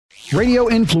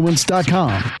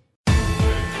radioinfluence.com.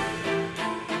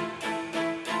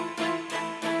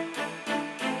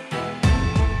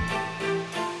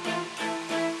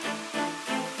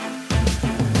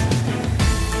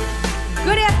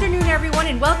 Good afternoon, everyone,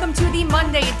 and welcome to the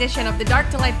Monday edition of the Dark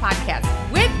to Light podcast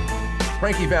with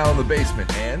Frankie Val in the basement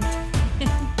and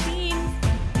Beans.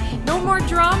 No more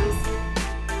drums.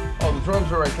 Oh, the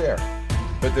drums are right there,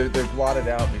 but they're blotted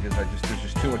out because there's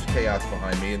just too much chaos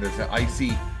behind me, and there's an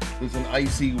icy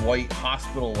white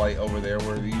hospital light over there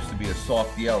where there used to be a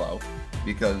soft yellow,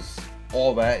 because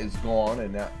all that is gone,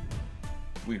 and now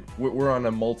we're on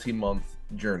a multi-month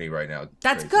journey right now.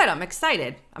 That's good. I'm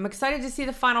excited. I'm excited to see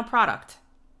the final product.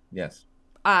 Yes.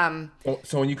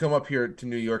 So when you come up here to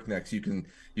New York next, you can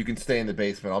stay in the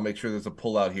basement. I'll make sure there's a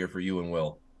pull-out here for you and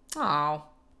Will. Oh,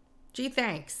 gee,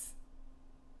 thanks.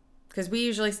 Because we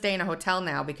usually stay in a hotel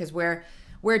now because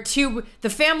the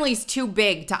family's too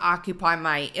big to occupy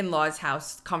my in-laws'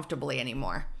 house comfortably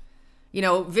anymore. You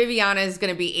know, Viviana is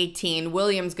going to be 18.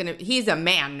 William's he's a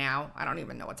man now. I don't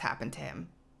even know what's happened to him.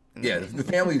 Yeah, the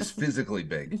family is physically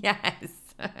big. Yes.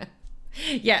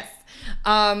 Yes.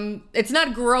 It's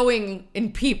not growing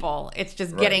in people. It's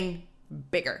just getting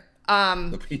bigger.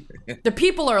 The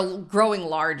people are growing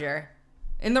larger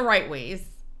in the right ways.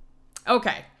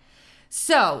 Okay.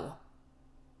 So,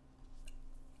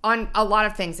 a lot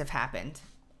of things have happened.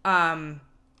 On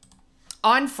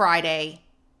Friday,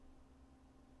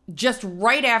 just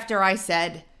right after I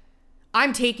said,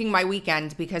 I'm taking my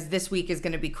weekend because this week is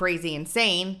going to be crazy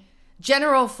insane,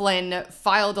 General Flynn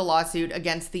filed a lawsuit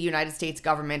against the United States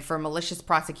government for malicious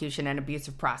prosecution and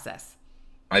abusive process.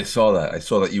 I saw that. I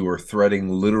saw that you were threading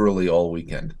literally all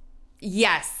weekend.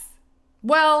 Yes.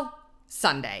 Well,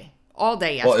 Sunday. All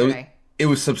day yesterday. Well, it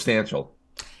was substantial.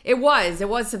 It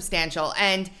was substantial.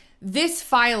 And this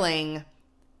filing,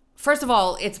 first of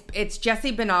all, it's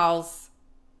Jesse Banal's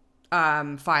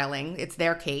filing. It's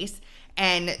their case.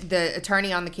 And the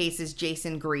attorney on the case is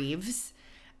Jason Greaves.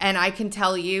 And I can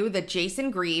tell you that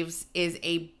Jason Greaves is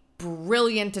a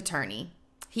brilliant attorney.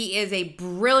 He is a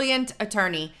brilliant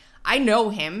attorney. I know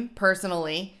him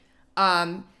personally.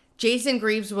 Jason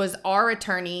Greaves was our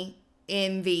attorney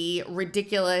in the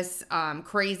ridiculous,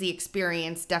 crazy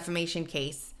experience defamation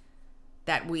case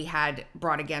that we had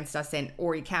brought against us in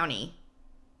Horry County.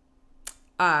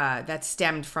 That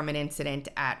stemmed from an incident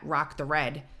at Rock the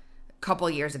Red a couple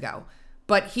of years ago.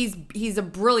 But he's a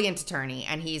brilliant attorney,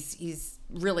 and he's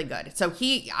really good. So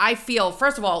I feel,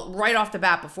 first of all, right off the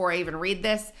bat, before I even read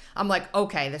this, I'm like,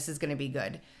 okay, this is going to be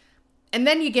good. And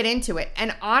then you get into it.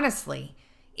 And honestly,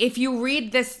 if you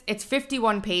read this, it's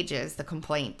 51 pages, the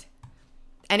complaint.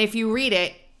 And if you read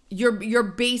it, you're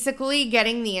basically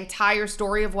getting the entire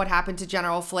story of what happened to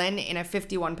General Flynn in a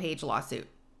 51-page lawsuit.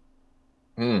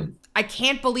 I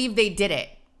can't believe they did it,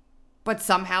 but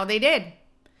somehow they did.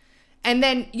 And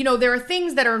then, there are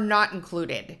things that are not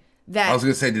included. I was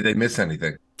going to say, did they miss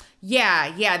anything?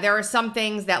 Yeah. There are some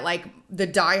things that, like, the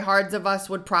diehards of us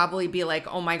would probably be like,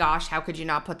 oh my gosh, how could you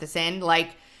not put this in?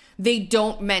 Like, they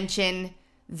don't mention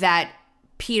that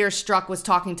Peter Strzok was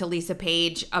talking to Lisa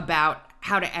Page about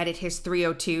how to edit his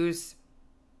 302s.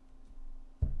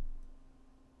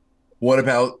 What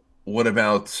about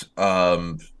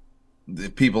the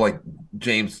people like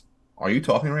James? Are you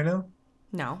talking right now?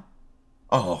 No.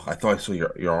 Oh, I thought I saw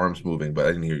your arms moving, but I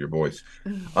didn't hear your voice.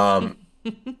 Sorry,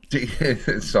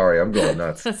 I'm going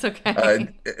nuts. That's okay.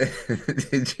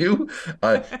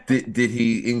 Did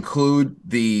he include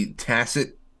the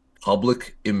tacit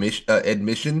public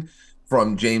admission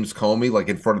from James Comey, like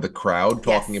in front of the crowd,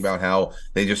 talking about how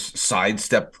they just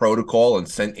sidestepped protocol and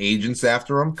sent agents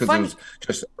after him because it was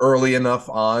just early enough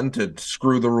on to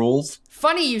screw the rules?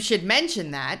 Funny you should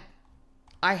mention that.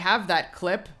 I have that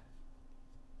clip.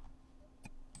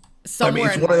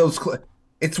 Somewhere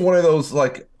it's one of those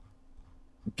like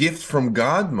gift from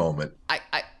God moment.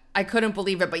 I couldn't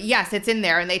believe it, but yes, it's in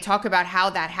there, and they talk about how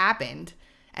that happened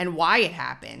and why it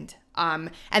happened.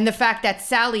 And the fact that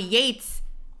Sally Yates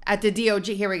at the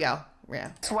DOJ, here we go.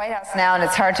 Yeah. It's White House now, and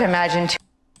it's hard to imagine.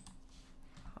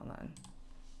 Hold on.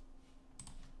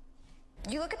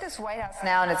 You look at this White House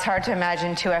now, and it's hard to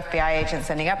imagine two FBI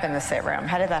agents ending up in the same room.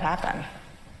 How did that happen?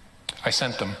 I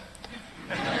sent them.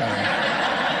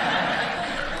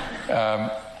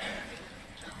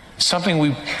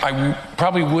 Something I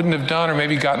probably wouldn't have done or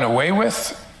maybe gotten away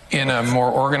with in a more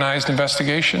organized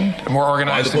investigation, a more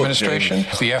organized administration.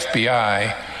 The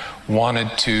FBI wanted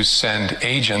to send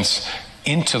agents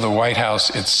into the White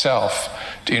House itself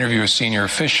to interview a senior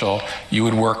official. You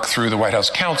would work through the White House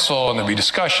counsel, and there'd be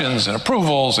discussions and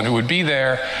approvals and who would be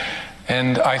there.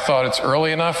 And I thought it's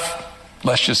early enough.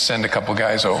 Let's just send a couple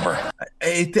guys over.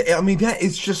 I mean, that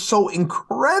is just so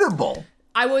incredible.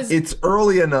 It's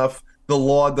early enough. The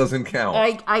law doesn't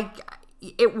count.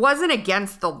 It wasn't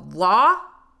against the law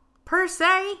per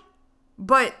se,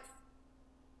 but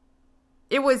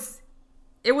it was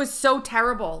so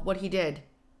terrible what he did.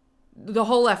 The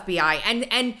whole FBI.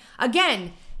 And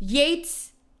again,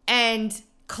 Yates and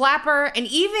Clapper and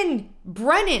even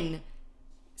Brennan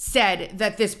said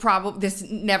that this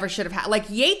never should have happened. Like,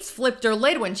 Yates flipped her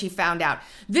lid when she found out.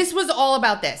 This was all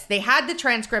about this. They had the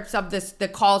transcripts of the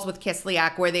calls with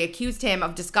Kislyak where they accused him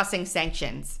of discussing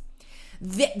sanctions.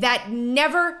 That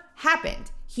never happened.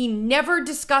 He never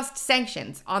discussed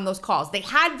sanctions on those calls. They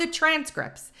had the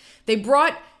transcripts. They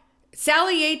brought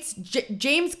Sally Yates,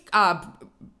 James,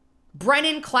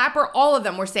 Brennan, Clapper, all of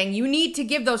them were saying, you need to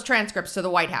give those transcripts to the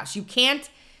White House. You can't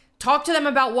talk to them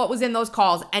about what was in those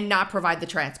calls and not provide the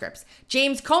transcripts.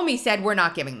 James Comey said, we're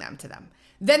not giving them to them.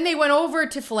 Then they went over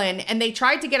to Flynn and they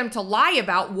tried to get him to lie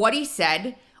about what he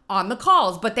said on the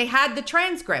calls, but they had the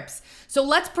transcripts. So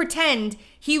let's pretend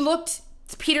he looked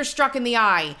Peter Strzok in the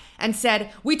eye and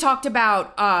said, we talked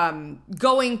about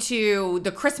going to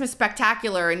the Christmas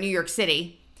Spectacular in New York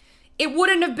City. It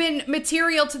wouldn't have been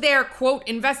material to their, quote,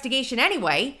 investigation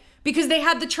anyway, because they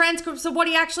had the transcripts of what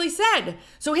he actually said.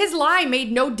 So his lie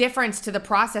made no difference to the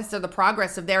process or the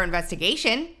progress of their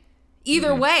investigation.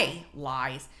 Either way,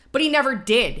 lies. But he never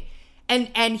did.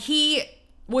 And he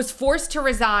was forced to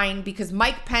resign because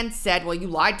Mike Pence said, well, you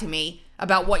lied to me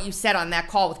about what you said on that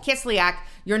call with Kislyak.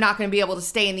 You're not going to be able to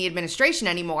stay in the administration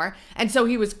anymore. And so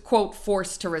he was, quote,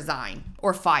 forced to resign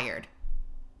or fired.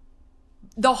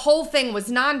 The whole thing was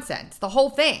nonsense. The whole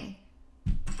thing.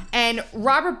 And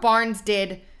Robert Barnes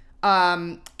did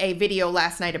a video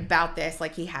last night about this.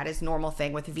 Like, he had his normal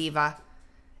thing with Viva.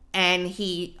 And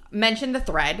he mentioned the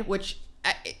thread, which,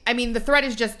 I mean, the thread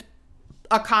is just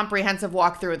a comprehensive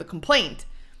walkthrough of the complaint.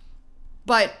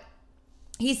 But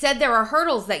he said there are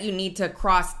hurdles that you need to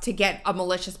cross to get a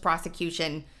malicious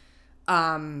prosecution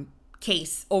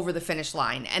case over the finish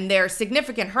line. And they're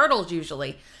significant hurdles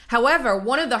usually. However,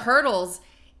 one of the hurdles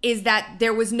is that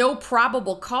there was no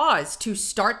probable cause to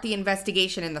start the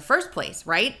investigation in the first place,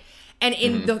 right? And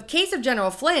in the case of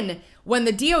General Flynn, when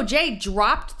the DOJ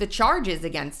dropped the charges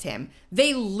against him,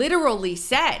 they literally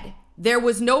said there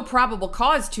was no probable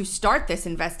cause to start this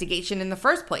investigation in the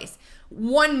first place.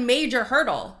 One major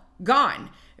hurdle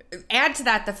gone. Add to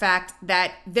that the fact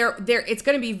that it's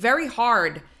going to be very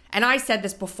hard, and I said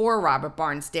this before Robert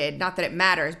Barnes did, not that it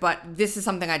matters, but this is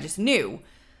something I just knew.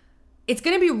 It's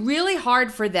going to be really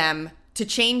hard for them to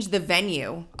change the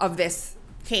venue of this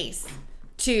case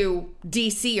to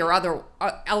DC or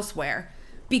elsewhere,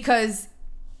 because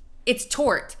it's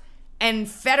tort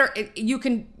and you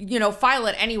can file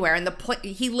it anywhere. And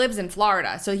he lives in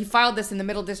Florida, so he filed this in the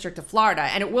Middle District of Florida,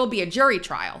 and it will be a jury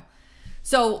trial.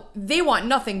 So they want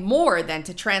nothing more than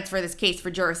to transfer this case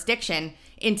for jurisdiction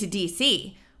into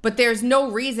DC, but there's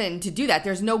no reason to do that.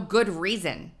 There's no good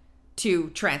reason to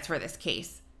transfer this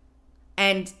case.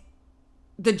 And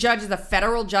the judge is a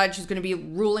federal judge who's going to be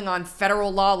ruling on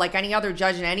federal law like any other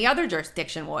judge in any other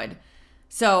jurisdiction would.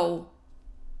 So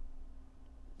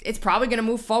it's probably going to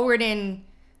move forward in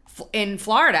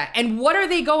Florida. And what are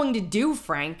they going to do,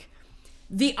 Frank?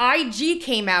 The IG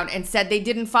came out and said they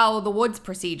didn't follow the Woods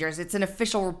procedures. It's an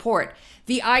official report.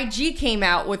 The IG came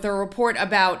out with a report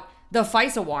about the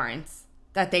FISA warrants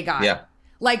that they got. Yeah.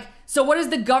 Like, so what is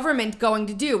the government going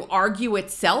to do? Argue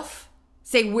itself?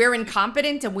 Say we're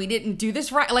incompetent and we didn't do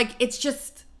this right? Like, it's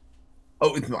just...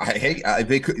 Oh,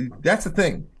 they could. That's the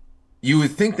thing. You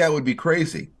would think that would be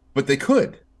crazy, but they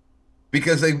could.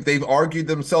 Because they've argued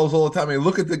themselves all the time. I mean,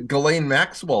 look at the Ghislaine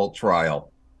Maxwell trial.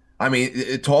 I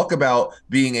mean, talk about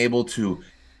being able to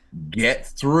get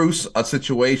through a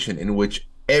situation in which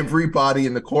everybody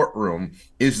in the courtroom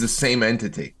is the same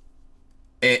entity,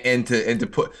 and to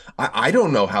put. I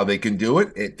don't know how they can do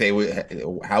it.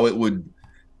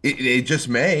 It just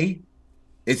may.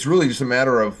 It's really just a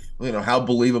matter of how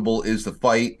believable is the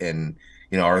fight, and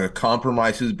are there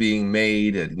compromises being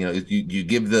made, and you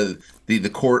give the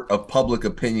court of public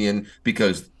opinion,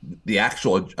 because an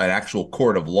actual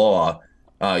court of law.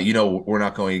 We're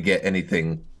not going to get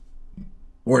anything.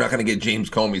 We're not going to get James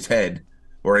Comey's head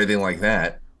or anything like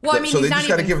that. Well, I mean, so they just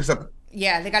got to give us a.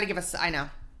 Yeah, they got to give us. I know.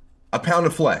 A pound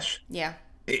of flesh. Yeah.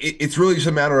 It's really just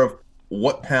a matter of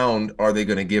what pound are they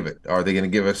going to give it? Are they going to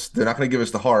give us? They're not going to give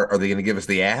us the heart. Are they going to give us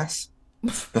the ass,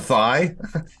 the thigh?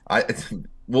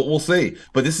 We'll see.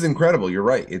 But this is incredible. You're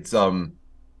right. It's going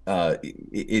to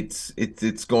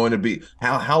be.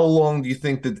 How long do you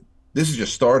think that? This is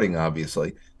just starting,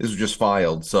 obviously. This was just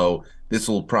filed, so this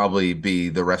will probably be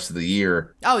the rest of the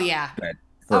year. Oh, yeah.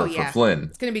 Oh, for yeah. Flynn.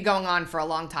 It's going to be going on for a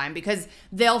long time because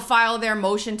they'll file their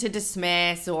motion to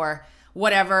dismiss or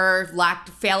whatever,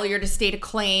 failure to state a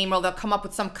claim, or they'll come up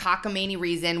with some cockamamie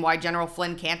reason why General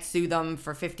Flynn can't sue them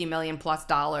for $50 million plus.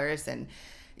 And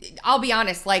I'll be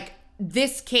honest, like,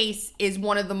 this case is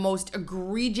one of the most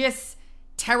egregious,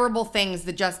 terrible things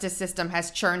the justice system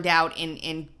has churned out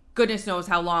in goodness knows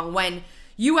how long. When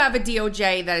you have a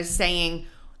DOJ that is saying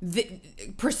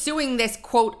pursuing this,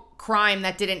 quote, crime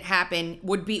that didn't happen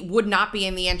would not be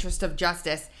in the interest of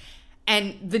justice.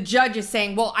 And the judge is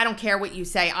saying, well, I don't care what you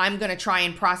say. I'm going to try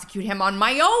and prosecute him on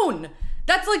my own.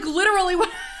 That's like literally what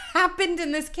happened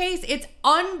in this case. It's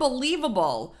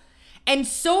unbelievable. And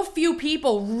so few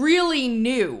people really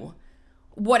knew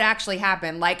what actually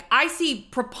happened. Like, I see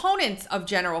proponents of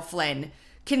General Flynn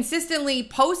consistently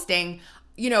posting,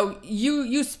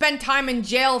 you spent time in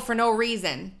jail for no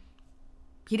reason.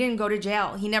 He didn't go to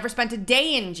jail. He never spent a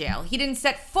day in jail. He didn't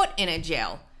set foot in a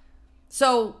jail.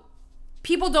 So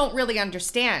people don't really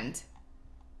understand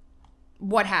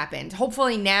what happened.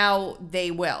 Hopefully now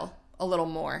they will a little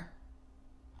more.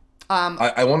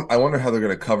 I wonder how they're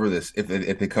going to cover this, if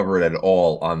they cover it at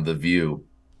all on The View.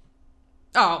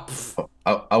 Oh,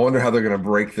 I wonder how they're going to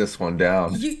break this one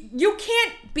down. You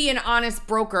can't be an honest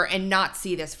broker and not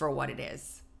see this for what it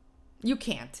is. You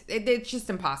can't. It's just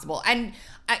impossible. And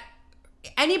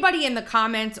anybody in the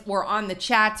comments or on the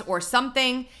chats or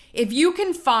something, if you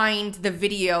can find the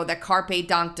video that Carpe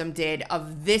Donktum did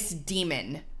of this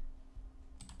demon,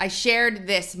 I shared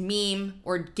this meme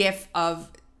or gif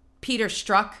of Peter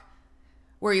Strzok,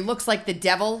 where he looks like the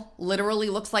devil, literally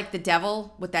looks like the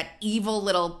devil with that evil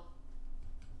little,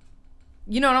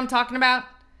 you know what I'm talking about?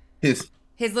 His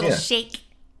little shake.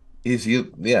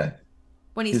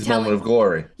 When he's his moment of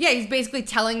glory. Yeah, he's basically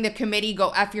telling the committee,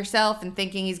 go F yourself, and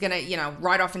thinking he's going to,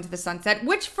 ride off into the sunset,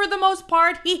 which for the most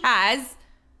part he has.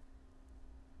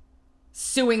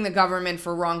 Suing the government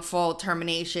for wrongful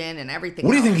termination and everything.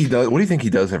 What do you think he does? What do you think he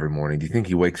does every morning? Do you think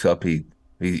he wakes up, he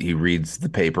reads the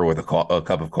paper with a cup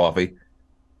of coffee?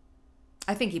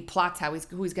 I think he plots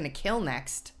who he's going to kill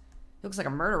next. He looks like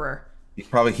a murderer. He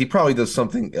probably does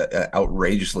something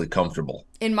outrageously comfortable.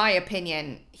 In my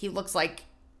opinion, he looks like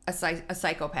a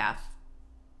psychopath.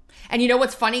 And you know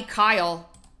what's funny? Kyle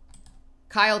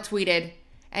tweeted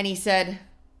and he said,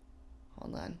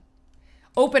 hold on,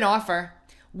 open offer,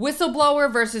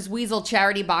 whistleblower versus Weasel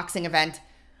charity boxing event.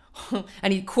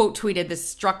 And he quote tweeted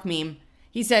this Strzok meme.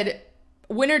 He said,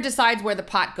 winner decides where the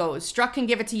pot goes. Strzok can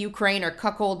give it to Ukraine or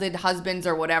cuckolded husbands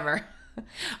or whatever.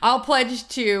 I'll pledge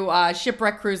to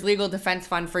Shipwreck Crew's legal defense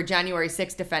fund for January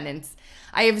 6 defendants.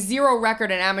 I have zero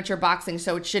record in amateur boxing,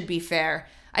 so it should be fair.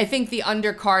 I think the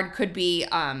undercard could be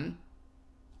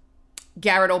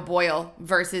Garrett O'Boyle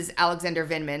versus Alexander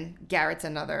Vinman. Garrett's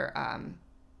another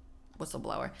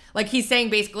whistleblower. Like, he's saying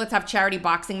basically, let's have charity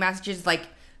boxing matches, like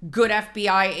good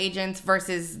FBI agents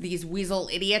versus these weasel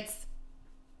idiots.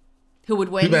 Who would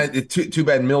win? Too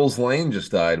bad Mills Lane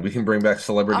just died. We can bring back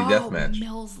Celebrity Deathmatch.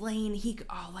 Mills Lane.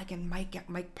 Like in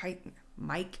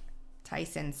Mike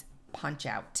Tyson's Punch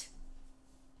Out.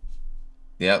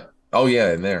 Yep. Oh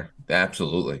yeah, in there.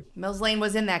 Absolutely. Mills Lane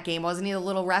was in that game, wasn't he? The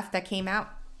little ref that came out.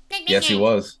 Yes, he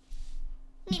was.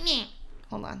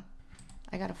 Hold on,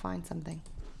 I gotta find something.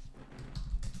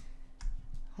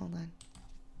 Hold on.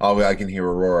 Oh, I can hear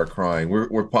Aurora crying.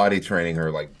 We're potty training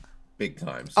her like big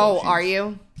time. So are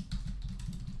you?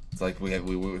 It's like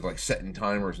we were like setting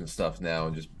timers and stuff now,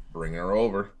 and just bringing her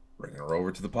over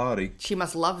to the potty. She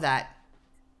must love that.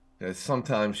 Yeah,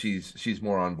 sometimes she's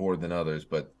more on board than others,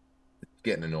 but it's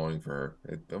getting annoying for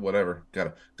her. Whatever,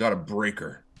 gotta break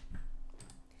her.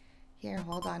 Here,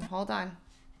 hold on.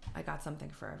 I got something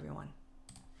for everyone.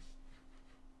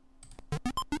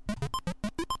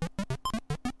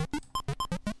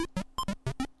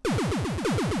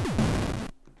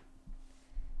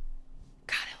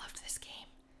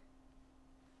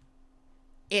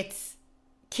 It's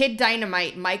Kid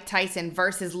Dynamite, Mike Tyson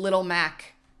versus Little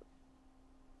Mac.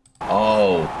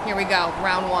 Oh. Here we go,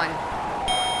 round one.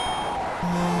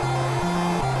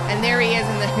 And there he is,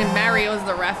 and Mario's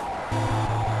the ref.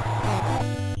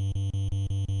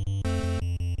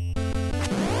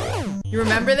 You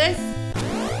remember this?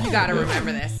 You gotta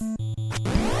remember this.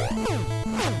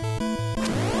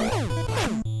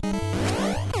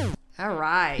 All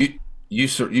right. You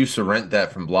rent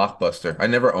that from Blockbuster. I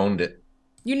never owned it.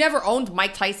 You never owned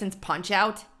Mike Tyson's Punch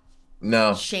Out?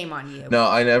 No. Shame on you. No,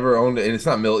 I never owned it. And it's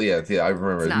not Mills. Yeah, I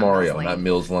remember. It's Mario, not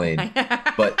Mills Lane.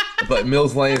 but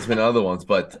Mills Lane's been other ones.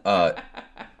 But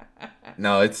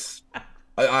no, it's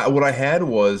what I had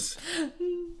was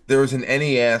there was an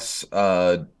NES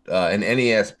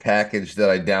package that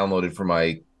I downloaded for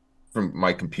my from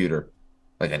my computer,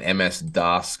 like an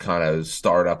MS-DOS kind of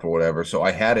startup or whatever. So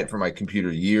I had it for my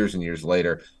computer years and years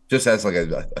later, just as like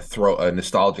a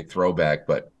nostalgic throwback,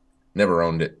 but never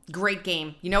owned it. Great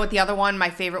game. You know what the other one, my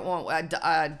favorite one,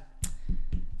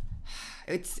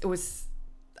 it was,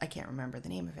 I can't remember the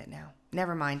name of it now.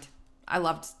 Never mind. I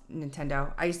loved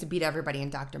Nintendo. I used to beat everybody in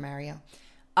Dr. Mario.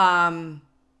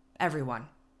 Everyone.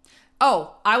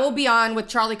 Oh, I will be on with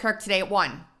Charlie Kirk today at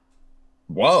 1.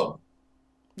 Whoa.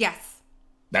 Yes.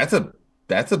 That's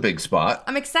a big spot.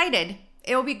 I'm excited.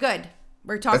 It'll be good.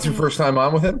 We're talking. That's your first time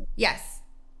on with him? Yes.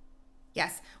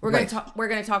 We're Nice.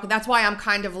 gonna talk. That's why I'm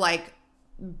kind of like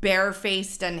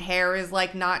barefaced and hair is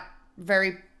like not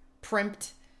very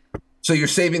primped. So you're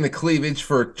saving the cleavage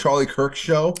for Charlie Kirk's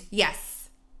show? Yes.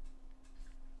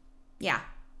 Yeah.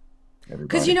 Everybody,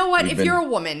 Because you know what? we've If been- you're a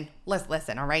woman, let's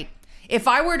listen, all right? If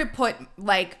I were to put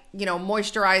like,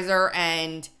 moisturizer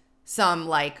and some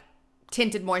like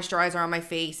tinted moisturizer on my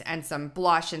face and some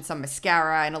blush and some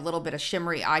mascara and a little bit of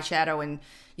shimmery eyeshadow and,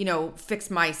 fix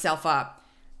myself up,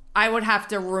 I would have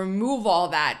to remove all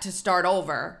that to start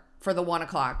over for the 1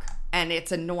 o'clock. And it's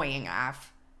annoying,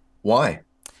 Af. Why?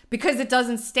 Because it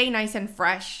doesn't stay nice and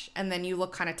fresh, and then you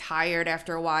look kind of tired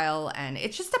after a while, and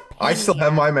it's just a pain. I still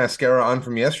have my mascara on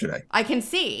from yesterday. I can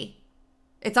see.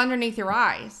 It's underneath your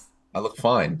eyes. I look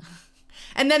fine.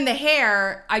 And then the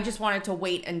hair, I just wanted to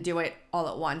wait and do it all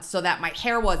at once so that my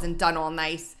hair wasn't done all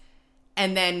nice,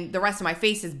 and then the rest of my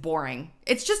face is boring.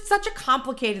 It's just such a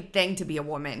complicated thing to be a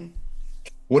woman.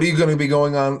 What are you going to be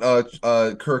going on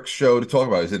Kirk's show to talk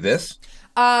about? Is it this?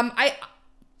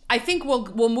 I think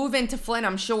we'll move into Flynn.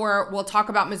 I'm sure we'll talk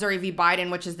about Missouri v.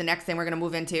 Biden, which is the next thing we're going to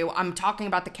move into. I'm talking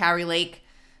about the Carrie Lake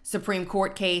Supreme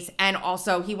Court case. And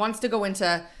also he wants to go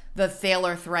into the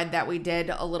Thaler thread that we did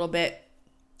a little bit,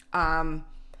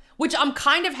 which I'm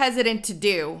kind of hesitant to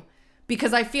do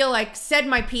because I feel like said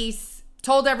my piece,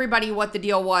 told everybody what the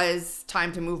deal was,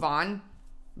 time to move on.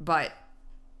 But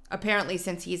apparently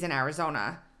since he's in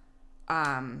Arizona,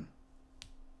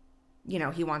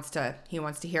 he wants to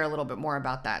hear a little bit more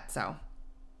about that. So,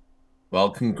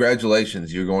 Well,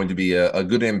 congratulations. You're going to be a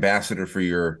good ambassador for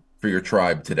your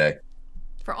tribe today.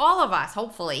 for all of us,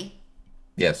 hopefully.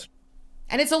 Yes.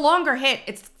 And it's a longer hit.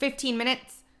 It's 15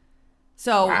 minutes.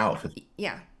 So, Wow.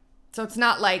 yeah. So it's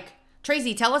not like,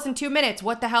 Tracy, tell us in 2 minutes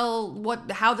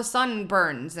how the sun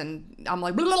burns. And I'm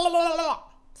like, blah, blah, blah, blah, blah.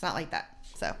 It's not like that.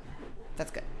 So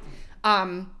that's good.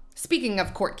 Speaking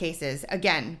of court cases,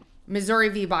 again, Missouri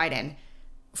v. Biden.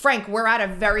 Frank, we're at a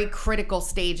very critical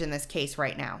stage in this case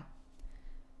right now.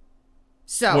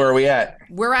 So Where are we at?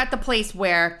 we're at the place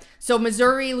where,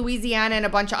 Missouri, Louisiana, and a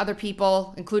bunch of other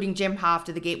people, including Jim Hoft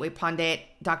of the Gateway Pundit,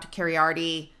 Dr.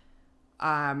 Cariardi,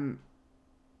 and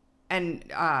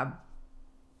how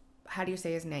do you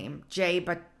say his name? Jay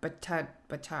Bhattacharya?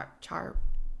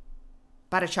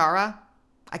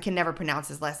 I can never pronounce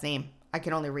his last name. I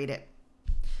can only read it.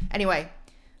 Anyway,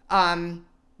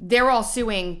 they're all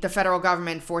suing the federal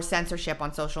government for censorship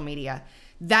on social media.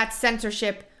 That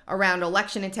censorship around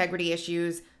election integrity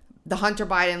issues, the Hunter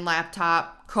Biden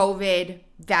laptop, COVID,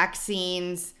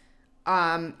 vaccines,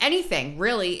 anything,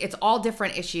 really. It's all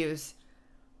different issues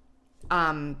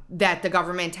that the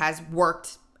government has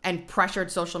worked and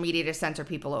pressured social media to censor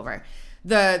people over.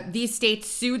 These states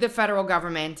sue the federal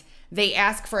government. They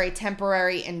ask for a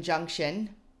temporary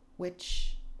injunction,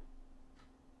 which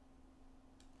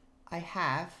I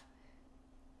have.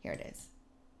 Here it is.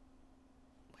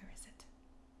 Where is it?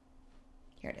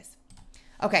 Here it is.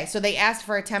 Okay, so they asked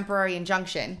for a temporary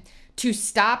injunction to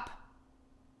stop.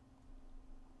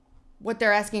 What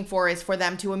they're asking for is for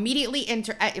them to immediately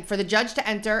for the judge to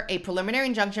enter a preliminary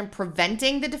injunction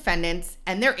preventing the defendants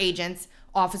and their agents,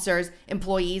 officers,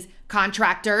 employees,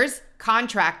 contractors,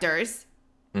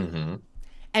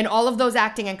 and all of those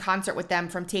acting in concert with them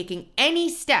from taking any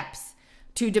steps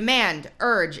to demand,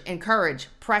 urge, encourage,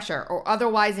 pressure, or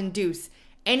otherwise induce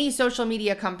any social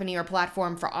media company or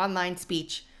platform for online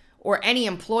speech or any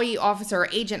employee, officer, or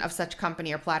agent of such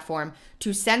company or platform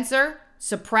to censor,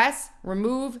 suppress,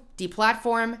 remove,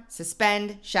 deplatform,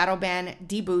 suspend, shadow ban,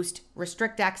 deboost,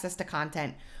 restrict access to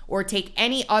content, or take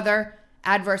any other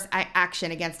adverse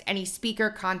action against any speaker,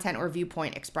 content, or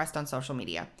viewpoint expressed on social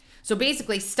media. So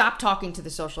basically, stop talking to the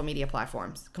social media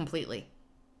platforms completely.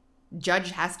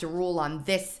 Judge has to rule on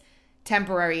this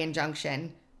temporary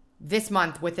injunction this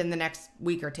month within the next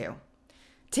week or two.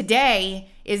 Today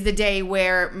is the day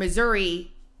where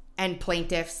Missouri and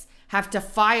plaintiffs have to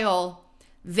file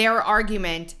their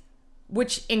argument,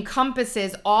 which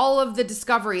encompasses all of the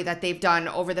discovery that they've done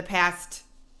over the past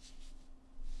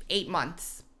 8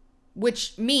 months,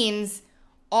 which means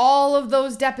all of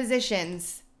those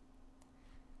depositions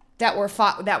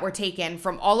that were taken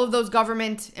from all of those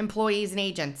government employees and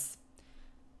agents.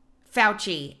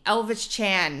 Fauci, Elvis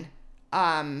Chan,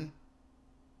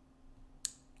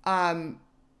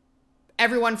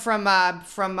 everyone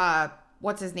from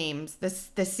what's his names, the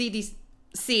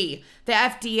CDC, the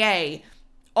FDA,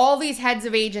 all these heads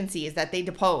of agencies that they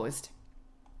deposed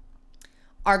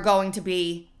are going to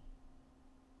be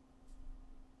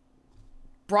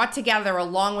brought together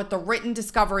along with the written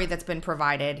discovery that's been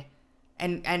provided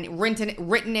and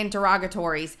written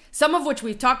interrogatories, some of which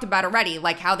we've talked about already,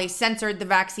 like how they censored the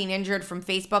vaccine injured from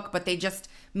Facebook, but they just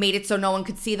made it so no one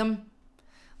could see them.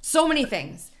 So many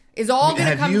things is all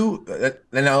going to come.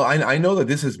 Now, I know that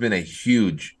this has been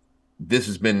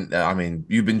I mean,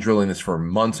 you've been drilling this for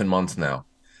months and months now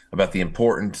about the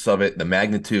importance of it, the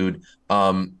magnitude.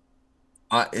 Now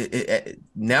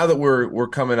that we're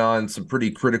coming on some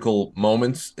pretty critical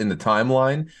moments in the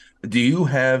timeline, do you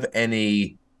have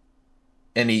any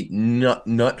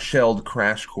nutshelled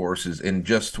crash courses in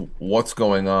just what's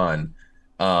going on?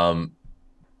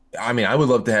 I mean, I would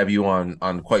love to have you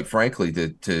on quite frankly,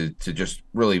 to just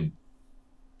really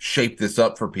shape this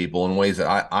up for people in ways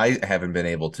that I haven't been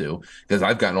able to, because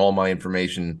I've gotten all my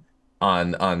information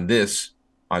on this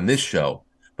show.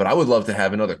 But I would love to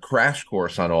have another crash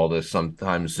course on all this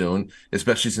sometime soon,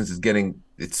 especially since it's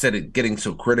getting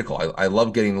so critical. I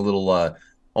love getting a little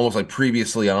almost like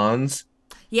previously ons.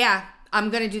 Yeah,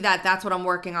 I'm gonna do that. That's what I'm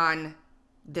working on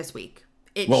this week.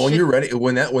 When you're ready,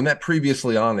 when that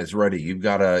previously on is ready, you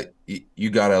gotta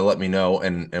let me know,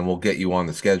 and we'll get you on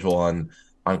the schedule on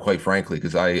quite frankly,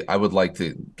 because I would like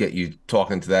to get you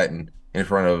talking to that in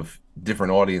front of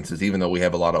different audiences, even though we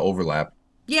have a lot of overlap.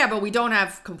 Yeah, but we don't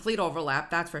have complete overlap,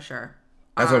 that's for sure.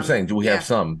 That's what I'm saying. Do we have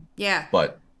some? Yeah.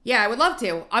 But yeah, I would love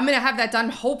to. I'm going to have that done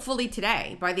hopefully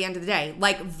today, by the end of the day.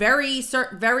 Like very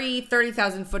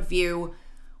 30,000 foot view.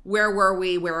 Where were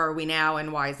we? Where are we now?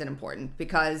 And why is it important?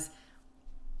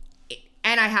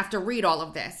 And I have to read all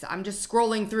of this. I'm just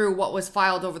scrolling through what was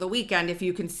filed over the weekend. If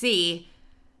you can see,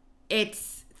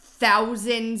 it's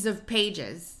thousands of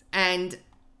pages. And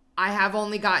I have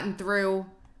only gotten through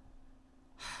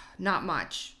not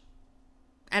much.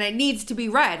 And it needs to be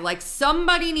read. Like,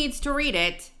 somebody needs to read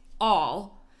it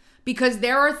all, because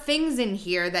there are things in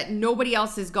here that nobody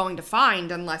else is going to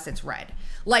find unless it's read.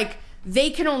 Like,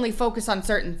 they can only focus on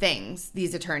certain things,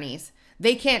 these attorneys.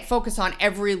 They can't focus on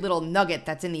every little nugget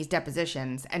that's in these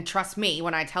depositions. And trust me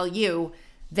when I tell you,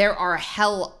 there are a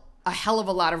hell of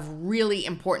a lot of really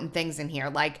important things in here.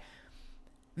 Like,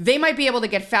 they might be able to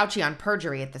get Fauci on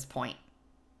perjury at this point.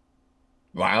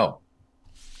 Wow.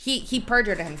 He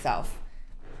perjured himself.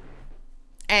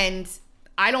 And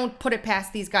I don't put it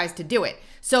past these guys to do it.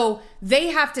 So they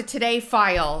have to today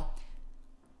file.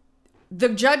 The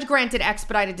judge granted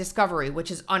expedited discovery, which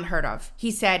is unheard of.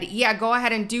 He said, yeah, go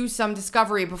ahead and do some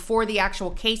discovery before the actual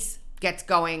case gets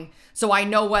going, so I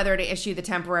know whether to issue the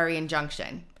temporary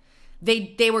injunction.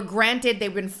 They were granted,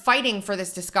 they've been fighting for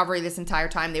this discovery this entire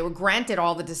time. They were granted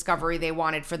all the discovery they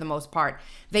wanted for the most part.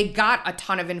 They got a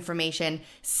ton of information.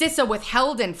 CISA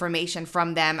withheld information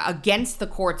from them against the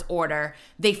court's order.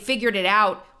 They figured it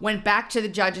out, went back to the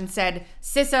judge and said,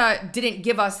 CISA didn't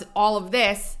give us all of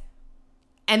this.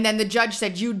 And then the judge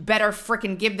said, you'd better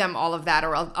frickin' give them all of that,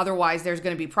 or otherwise there's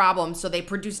going to be problems. So they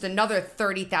produced another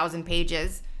 30,000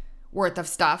 pages worth of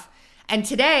stuff. And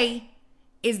today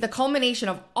is the culmination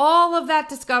of all of that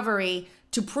discovery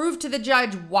to prove to the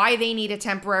judge why they need a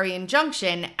temporary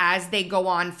injunction as they go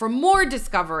on for more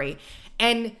discovery.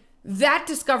 And that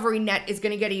discovery net is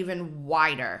going to get even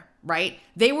wider, right?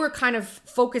 They were kind of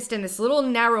focused in this little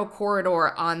narrow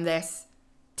corridor on this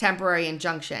temporary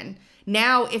injunction.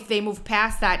 Now, if they move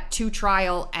past that to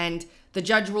trial and the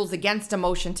judge rules against a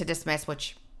motion to dismiss,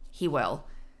 which he will,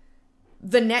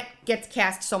 the net gets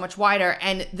cast so much wider.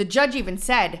 And the judge even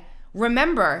said,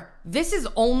 remember, this is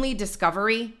only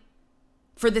discovery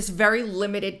for this very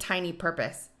limited, tiny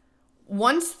purpose.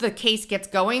 Once the case gets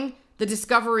going, the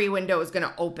discovery window is going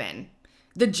to open.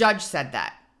 The judge said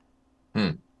that.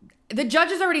 The judge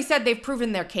has already said they've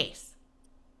proven their case.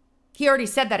 He already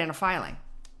said that in a filing.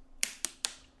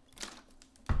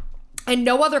 And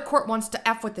no other court wants to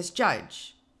F with this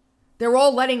judge. They're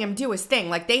all letting him do his thing.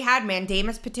 Like, they had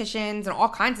mandamus petitions and all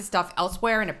kinds of stuff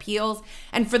elsewhere and appeals.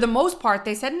 And for the most part,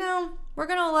 they said, no, we're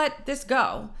going to let this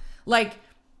go. Like,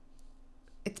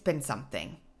 it's been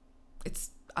something.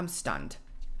 I'm stunned.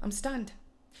 I'm stunned.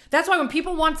 That's why when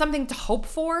people want something to hope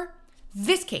for,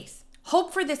 this case,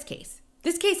 hope for this case.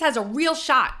 This case has a real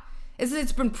shot.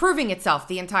 It's been proving itself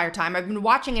the entire time. I've been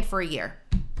watching it for a year.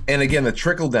 And again, the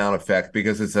trickle down effect,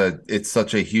 because it's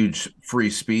such a huge free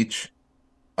speech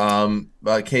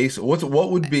case.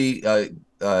 What would be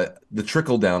the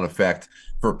trickle down effect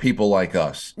for people like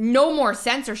us. No more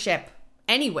censorship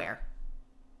anywhere.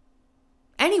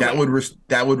 Anyway.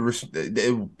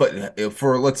 But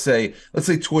for let's say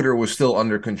Twitter was still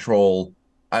under control.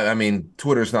 I mean,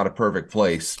 Twitter's not a perfect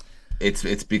place.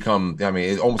 It's become, I mean,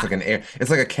 it's almost like it's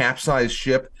like a capsized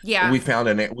ship. Yeah. We found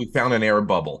an air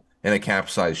bubble in a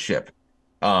capsized ship.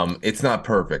 It's not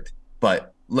perfect,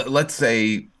 but let's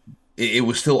say it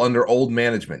was still under old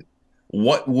management.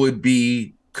 What would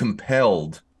be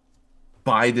compelled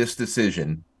by this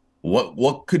decision?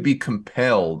 What could be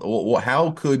compelled?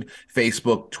 How could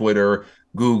Facebook, Twitter,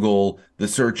 Google, the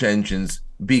search engines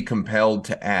be compelled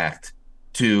to act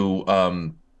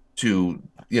to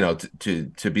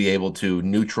be able to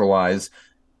neutralize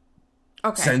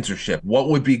censorship? What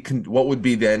would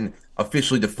be then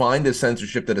officially defined as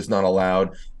censorship that is not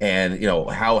allowed? And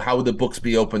how would the books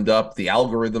be opened up? The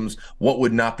algorithms, what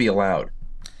would not be allowed?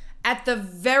 At the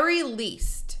very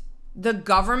least, the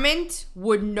government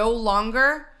would no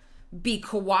longer be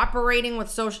cooperating with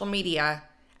social media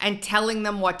and telling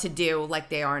them what to do like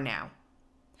they are now.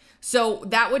 So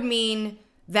that would mean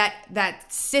that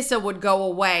CISA would go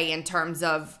away in terms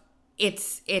of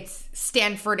its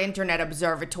Stanford Internet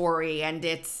Observatory and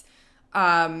its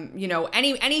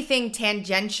anything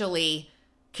tangentially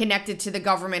connected to the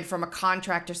government from a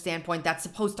contractor standpoint that's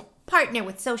supposed to partner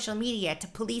with social media to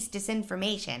police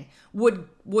disinformation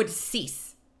would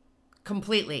cease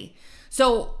completely.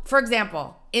 So, for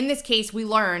example, in this case, we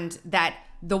learned that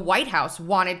the White House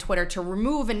wanted Twitter to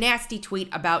remove a nasty tweet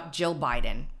about Jill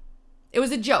Biden. It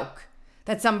was a joke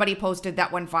that somebody posted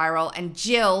that went viral, and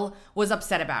Jill was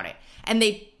upset about it. And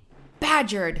they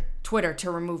badgered Twitter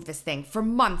to remove this thing for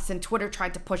months, and Twitter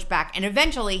tried to push back and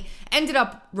eventually ended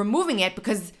up removing it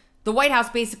because the White House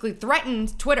basically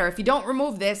threatened Twitter, if you don't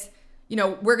remove this,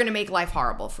 we're going to make life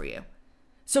horrible for you.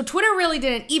 So Twitter really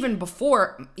didn't, even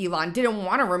before Elon, didn't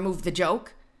want to remove the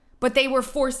joke, but they were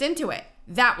forced into it.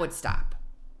 That would stop.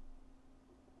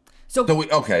 So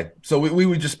we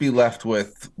would just be left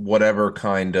with whatever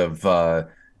kind of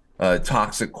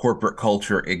toxic corporate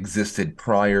culture existed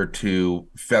prior to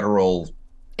federal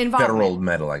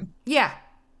meddling. Yeah.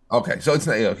 Okay, so it's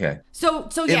not okay. So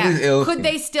yeah, could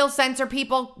they still censor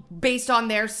people based on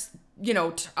their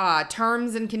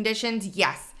terms and conditions?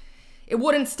 Yes. It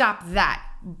wouldn't stop that,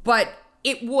 but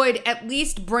it would at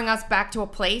least bring us back to a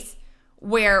place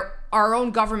where our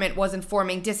own government wasn't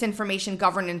forming disinformation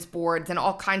governance boards and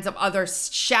all kinds of other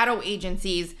shadow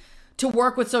agencies to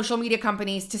work with social media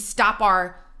companies to stop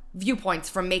our viewpoints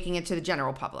from making it to the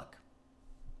general public.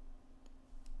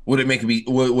 Would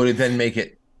it then make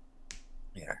it?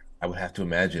 Yeah, I would have to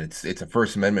imagine it's a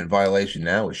First Amendment violation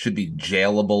now. It should be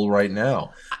jailable right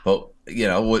now. But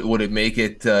would it make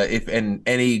it if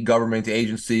any government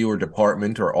agency or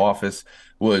department or office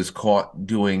was caught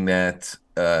doing that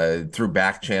through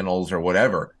back channels or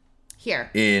whatever here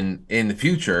in the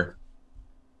future,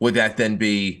 would that then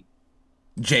be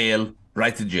jail,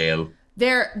 right to jail?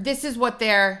 This is what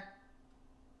they're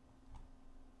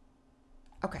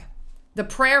okay. The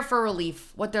prayer for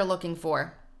relief, what they're looking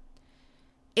for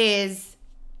is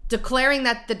declaring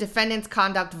that the defendant's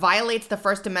conduct violates the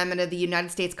First Amendment of the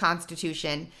United States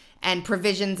Constitution and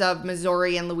provisions of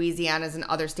Missouri and Louisiana's and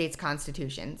other states'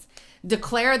 constitutions.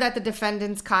 Declare that the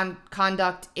defendant's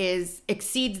conduct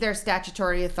exceeds their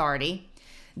statutory authority.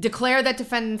 Declare that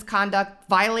defendant's conduct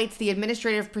violates the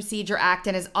Administrative Procedure Act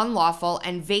and is unlawful,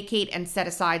 and vacate and set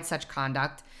aside such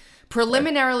conduct.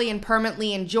 Preliminarily and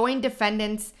permanently enjoin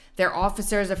defendants, their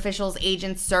officers, officials,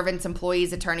 agents, servants,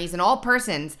 employees, attorneys, and all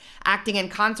persons acting in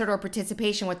concert or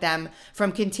participation with them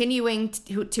from continuing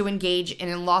to engage in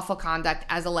unlawful conduct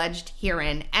as alleged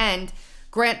herein, and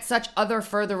grant such other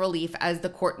further relief as the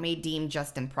court may deem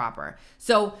just and proper.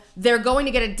 So they're going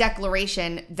to get a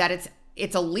declaration that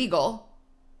it's illegal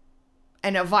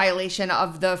and a violation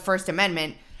of the First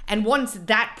Amendment. And once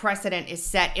that precedent is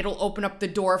set, it'll open up the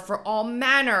door for all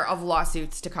manner of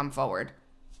lawsuits to come forward.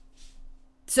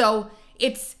 So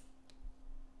it's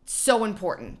so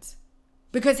important.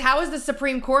 Because how is the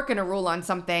Supreme Court going to rule on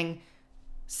something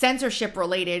censorship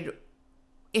related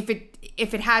if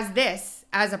it has this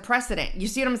as a precedent? You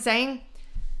see what I'm saying?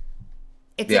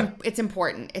 It's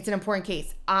important. It's an important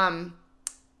case.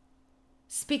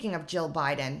 Speaking of Jill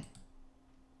Biden,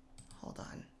 hold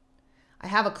on. I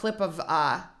have a clip of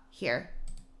here.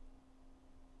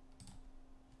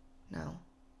 No.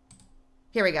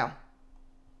 Here we go.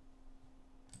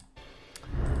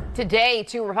 Today,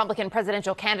 2 Republican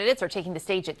presidential candidates are taking the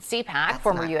stage at CPAC.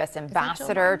 Former U.S.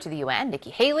 Ambassador to the UN, Nikki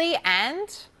Haley, and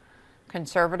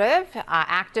conservative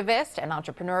activist and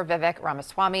entrepreneur Vivek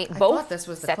Ramaswamy, both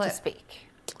set to speak.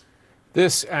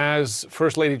 This as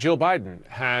First Lady Jill Biden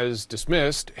has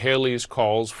dismissed Haley's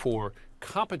calls for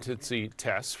competency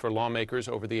tests for lawmakers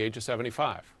over the age of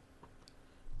 75.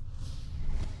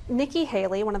 Nikki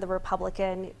Haley, one of the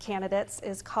Republican candidates,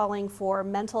 is calling for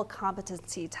mental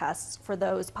competency tests for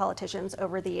those politicians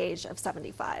over the age of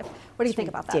 75. What do you think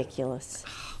about that? Ridiculous.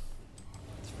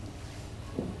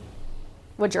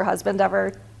 Would your husband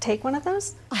ever take one of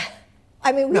those?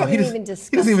 I mean, we No, he haven't doesn't, even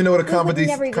discussed. he doesn't even know what a we would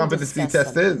never even competency discuss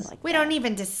test something is. like We don't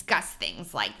even discuss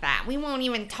things like that. We won't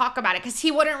even talk about it because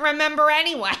he wouldn't remember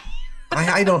anyway.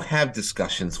 I don't have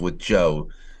discussions with Joe.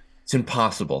 It's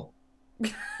impossible.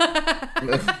 We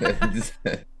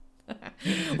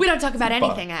don't talk about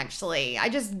anything, actually. I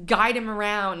just guide him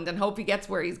around and hope he gets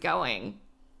where he's going.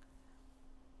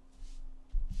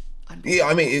 Yeah,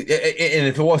 I mean, and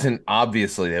if it wasn't,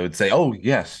 obviously they would say, "Oh,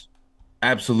 yes,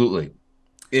 absolutely."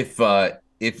 If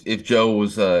Joe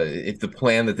was, if the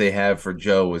plan that they have for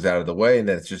Joe was out of the way, and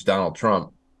then it's just Donald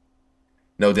Trump,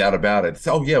 no doubt about it.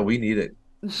 Oh yeah, we need it.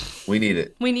 We need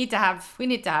it. We need to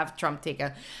have Trump take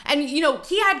a, and he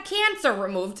had cancer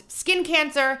removed, skin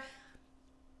cancer.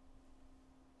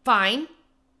 Fine.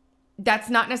 That's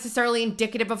not necessarily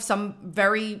indicative of some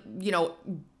very,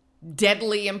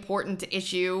 deadly important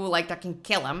issue like that can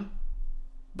kill him.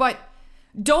 But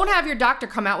don't have your doctor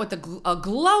come out with a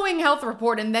glowing health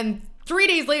report and then 3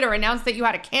 days later announce that you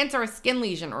had a cancerous skin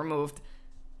lesion removed.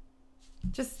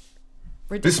 Just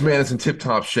ridiculous. This man is in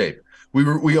tip-top shape.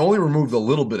 We only removed a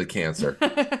little bit of cancer.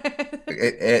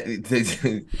 It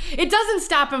doesn't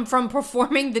stop him from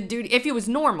performing the duty. If he was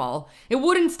normal, it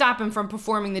wouldn't stop him from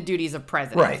performing the duties of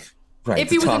president. Right. If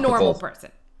he was a normal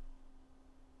person.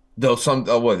 Though some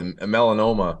a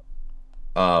melanoma,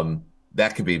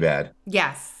 that could be bad.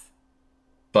 Yes.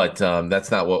 But that's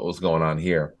not what was going on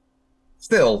here.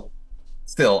 Still,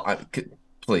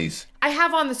 please. I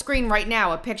have on the screen right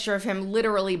now a picture of him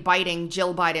literally biting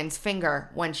Jill Biden's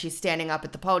finger when she's standing up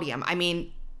at the podium. I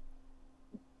mean,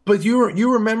 but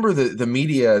you remember the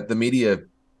media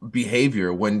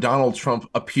behavior when Donald Trump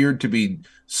appeared to be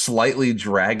slightly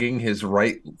dragging his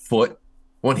right foot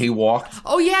when he walked.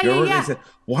 Oh yeah. They said,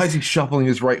 why is he shuffling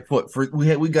his right foot?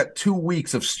 We got 2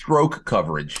 weeks of stroke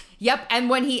coverage. Yep, and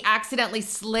when he accidentally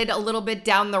slid a little bit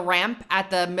down the ramp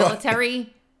at the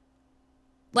military,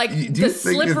 like the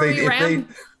slippery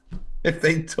ramp. If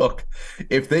they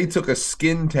took a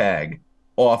skin tag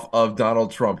off of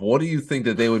Donald Trump, what do you think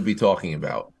that they would be talking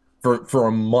about for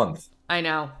a month? I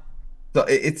know. So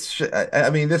I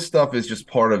mean, this stuff is just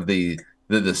part of the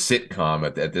sitcom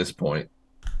at this point.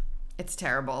 It's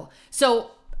terrible.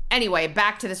 So anyway,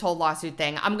 back to this whole lawsuit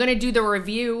thing. I'm going to do the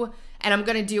review and I'm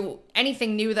going to do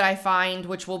anything new that I find,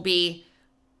 which will be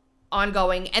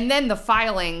ongoing. And then the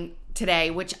filing today,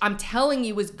 which I'm telling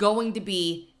you is going to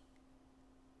be,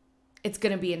 it's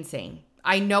going to be insane.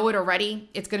 I know it already.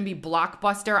 It's going to be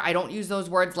blockbuster. I don't use those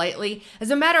words lightly.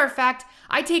 As a matter of fact,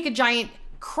 I take a giant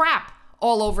crap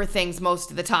all over things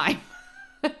most of the time.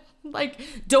 Like,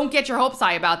 don't get your hopes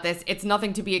high about this. It's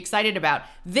nothing to be excited about.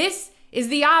 This is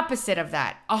the opposite of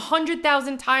that.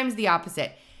 100,000 times the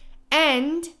opposite.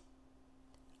 And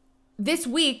this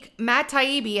week, Matt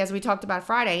Taibbi, as we talked about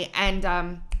Friday,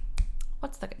 and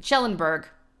Schellenberg,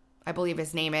 I believe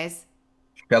his name is.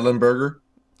 Schellenberg.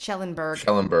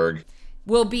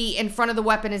 Will be in front of the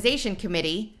Weaponization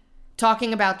Committee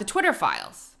talking about the Twitter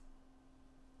files.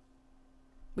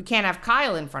 We can't have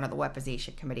Kyle in front of the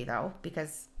Weaponization Committee, though,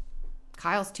 because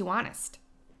Kyle's too honest.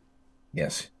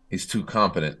 Yes, he's too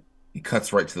competent. He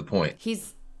cuts right to the point.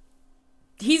 He's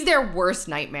their worst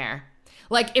nightmare.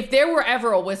 Like, if there were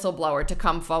ever a whistleblower to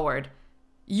come forward,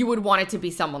 you would want it to be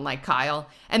someone like Kyle.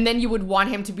 And then you would want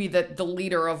him to be the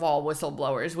leader of all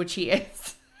whistleblowers, which he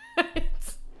is.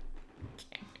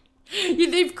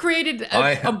 They've created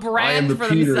a brand for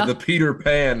themselves. The Peter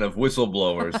Pan of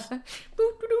whistleblowers.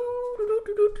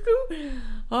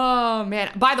 Oh,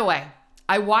 man. By the way,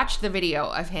 I watched the video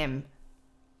of him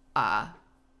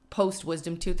post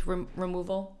wisdom tooth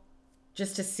removal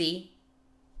just to see,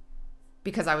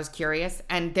 because I was curious,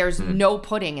 and there's no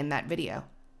pudding in that video.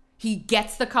 He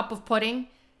gets the cup of pudding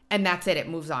and that's it. It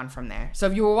moves on from there. So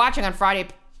if you were watching on Friday,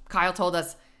 Kyle told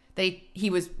us that he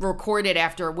was recorded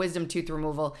after a wisdom tooth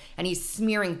removal and he's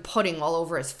smearing pudding all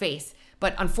over his face.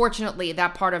 But unfortunately,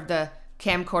 that part of the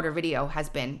camcorder video has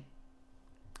been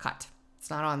cut. It's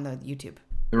not on the YouTube.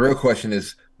 The real question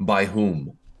is, by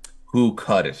whom? Who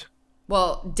cut it?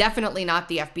 Well, definitely not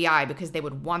the FBI, because they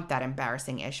would want that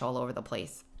embarrassing ish all over the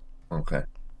place. Okay.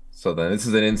 So then this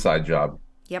is an inside job.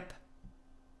 Yep.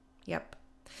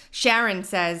 Sharon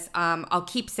says, I'll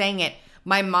keep saying it.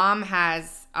 My mom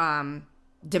has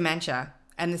dementia,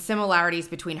 And the similarities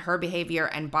between her behavior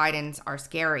and Biden's are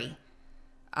scary.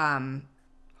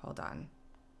 Hold on.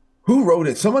 Who wrote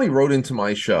it? Somebody wrote into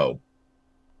my show,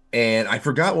 and I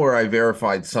forgot where I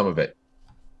verified some of it.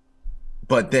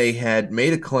 But they had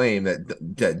made a claim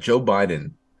that Joe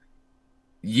Biden,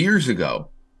 years ago,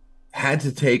 had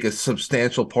to take a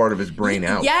substantial part of his brain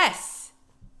out. Yes.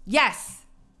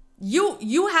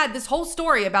 You had this whole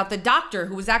story about the doctor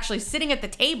who was actually sitting at the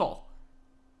table.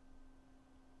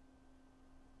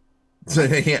 So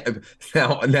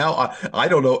now I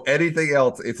don't know anything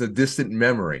else. It's a distant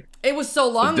memory. It was so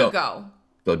long ago.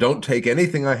 So don't take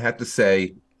anything I have to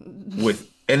say with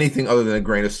anything other than a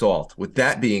grain of salt. With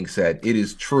that being said, it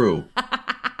is true.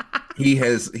 He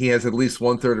has at least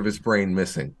 1/3 of his brain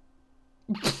missing.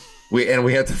 We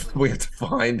have to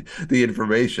find the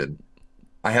information.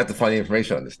 I have to find the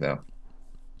information on this now.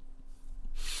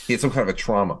 He had some kind of a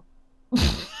trauma.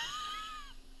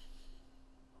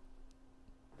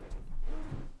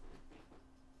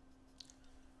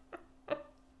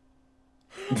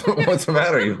 What's the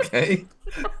matter? Are you okay?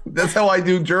 That's how I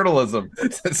do journalism.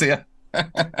 See,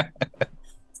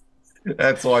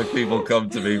 that's why people come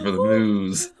to me for the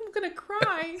news. I'm gonna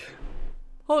cry.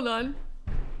 Hold on.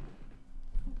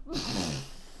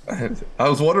 I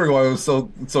was wondering why I was so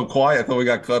quiet. I thought we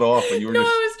got cut off, and you were just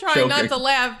I was trying choking. not to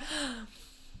laugh.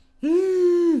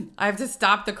 I have to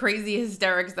stop the crazy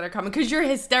hysterics that are coming because you're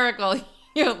hysterical.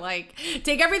 You're like,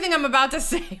 take everything I'm about to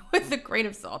say with a grain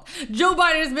of salt. Joe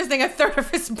Biden is missing 1/3 of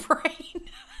his brain.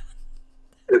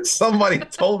 Somebody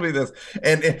told me this,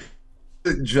 and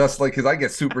just like, because I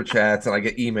get super chats and I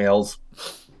get emails,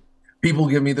 people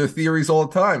give me their theories all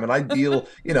the time, and I deal,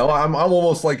 I'm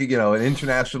almost like an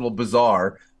international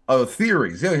bazaar of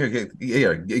theories.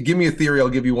 Here, give me a theory, I'll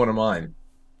give you one of mine.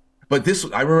 But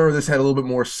I remember this had a little bit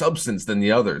more substance than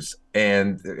the others,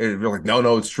 and they're like,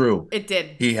 no, it's true. It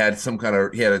did. He had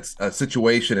a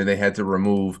situation, and they had to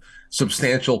remove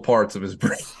substantial parts of his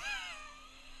brain.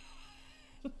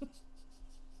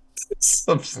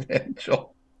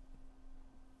 Substantial.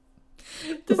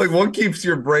 Like, what keeps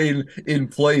your brain in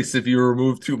place if you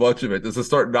remove too much of it? Does it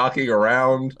start knocking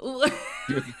around?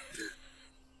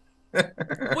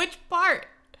 Which part?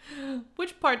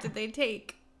 Which part did they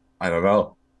take? I don't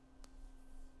know.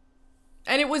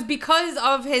 And it was because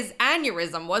of his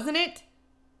aneurysm, wasn't it?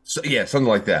 So, yeah, something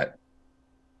like that.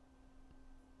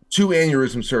 2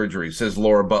 aneurysm surgeries, says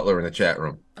Laura Butler in the chat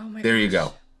room. Oh my There gosh. you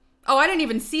go. Oh, I didn't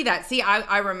even see that. See,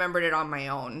 I remembered it on my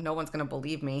own. No one's going to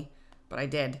believe me, but I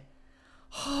did.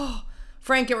 Oh,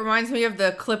 Frank, it reminds me of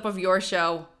the clip of your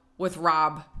show with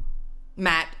Rob.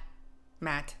 Matt?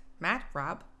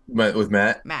 Rob? With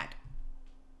Matt? Matt.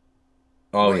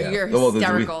 Oh, yeah. You're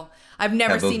hysterical. I've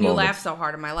never seen you moments. laugh so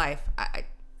hard in my life.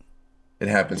 It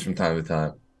happens from time to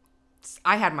time.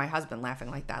 I had my husband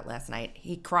laughing like that last night.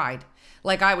 He cried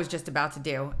like I was just about to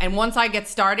do. And once I get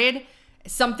started,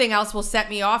 something else will set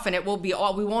me off and it will be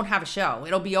all, we won't have a show.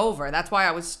 It'll be over. That's why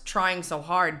I was trying so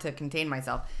hard to contain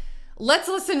myself. Let's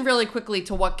listen really quickly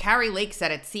to what Kari Lake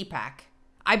said at CPAC.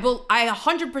 I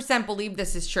 100% believe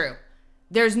this is true.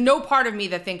 There's no part of me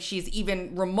that thinks she's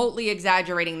even remotely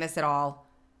exaggerating this at all.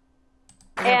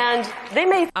 And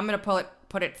I'm going to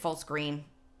put it full screen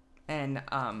and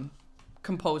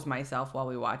compose myself while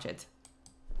we watch it.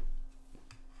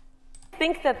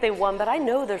 think that they won, but I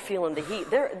know they're feeling the heat.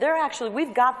 They're actually,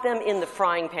 we've got them in the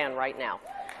frying pan right now.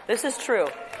 This is true.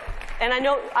 And I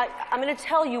know, I'm going to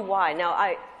tell you why. Now,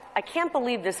 I can't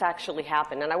believe this actually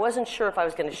happened, and I wasn't sure if I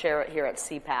was going to share it here at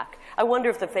CPAC. I wonder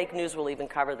if the fake news will even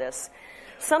cover this.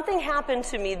 Something happened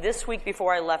to me this week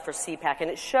before I left for CPAC,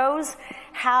 and it shows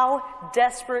how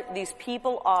desperate these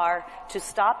people are to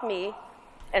stop me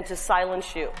and to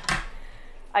silence you.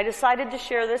 I decided to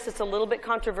share this. It's a little bit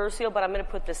controversial, but I'm going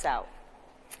to put this out.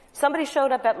 Somebody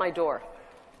showed up at my door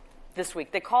this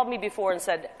week. They called me before and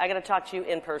said, I got to talk to you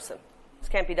in person. This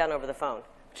can't be done over the phone,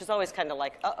 which is always kind of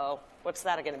like, uh-oh, what's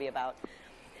that going to be about?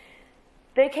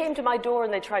 They came to my door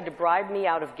and they tried to bribe me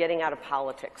out of getting out of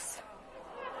politics.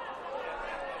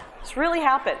 It's really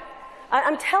happened.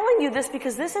 I'm telling you this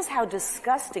because this is how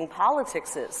disgusting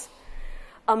politics is.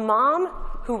 A mom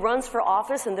who runs for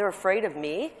office and they're afraid of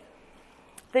me,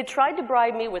 they tried to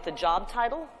bribe me with a job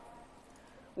title,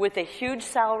 with a huge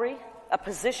salary, a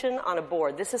position on a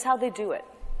board. This is how they do it.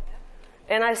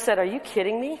 And I said, are you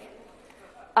kidding me?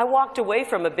 I walked away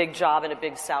from a big job and a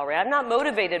big salary. I'm not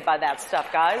motivated by that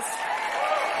stuff, guys.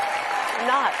 I'm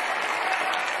not.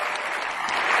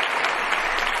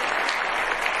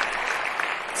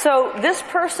 So this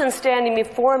person standing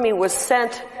before me was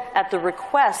sent at the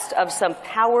request of some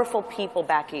powerful people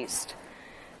back east.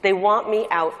 They want me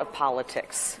out of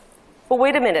politics. But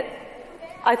wait a minute.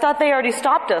 I thought they already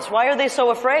stopped us. Why are they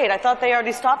so afraid? I thought they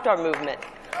already stopped our movement.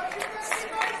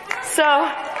 So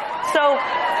I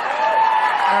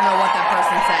don't know what that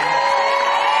person said.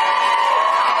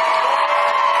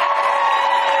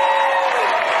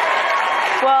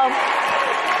 Well,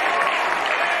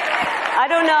 I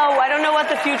don't know. I don't know what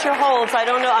the future holds. I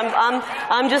don't know.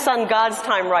 I'm just on God's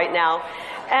time right now.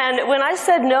 And when I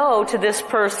said no to this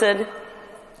person,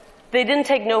 they didn't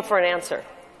take no for an answer.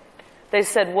 They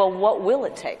said, well, what will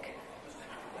it take?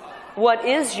 What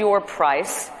is your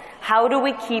price? How do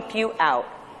we keep you out?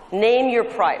 Name your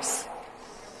price.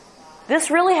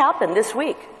 This really happened this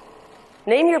week.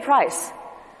 Name your price.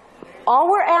 All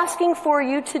we're asking for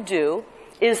you to do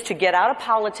is to get out of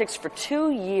politics for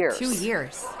 2 years. 2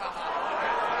 years.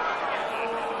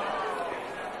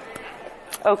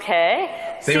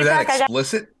 Okay. They were that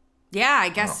explicit? Yeah, I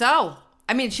guess so.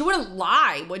 I mean, she wouldn't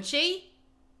lie, would she?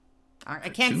 I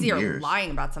can't see her lying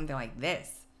about something like this.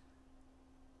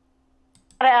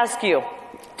 I gotta ask you,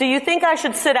 do you think I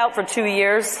should sit out for 2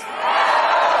 years?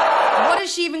 What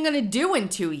is she even going to do in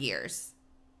 2 years?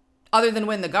 Other than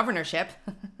win the governorship.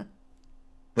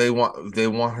 They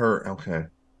want her, okay.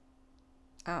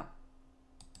 Oh.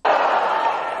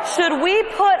 Should we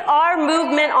put our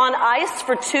movement on ice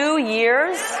for 2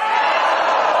 years?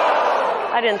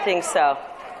 I didn't think so.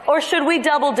 Or should we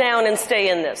double down and stay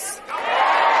in this?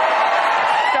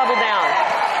 Double down.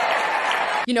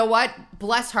 You know what?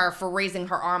 Bless her for raising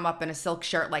her arm up in a silk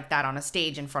shirt like that on a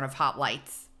stage in front of hot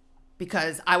lights.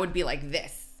 Because I would be like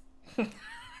this the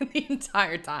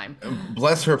entire time.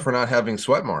 Bless her for not having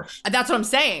sweat marks. That's what I'm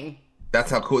saying. That's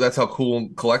how cool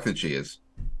and collected she is.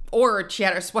 Or she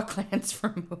had her sweat glands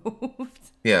removed.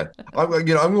 Yeah. I'm going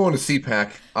to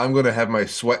CPAC. I'm going to have my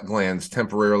sweat glands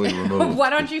temporarily removed. Why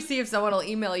don't you see if someone will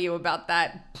email you about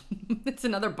that? It's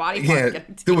another body part.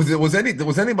 Yeah.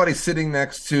 Was anybody sitting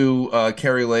next to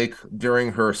Carrie Lake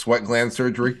during her sweat gland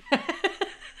surgery?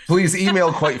 Please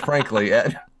email, quite frankly,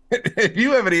 if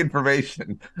you have any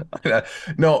information.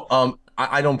 No,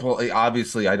 I don't.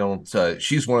 Obviously, I don't.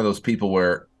 She's one of those people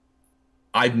where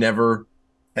I've never.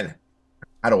 And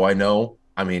how do I know?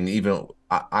 I mean, even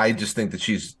I just think that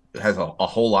has a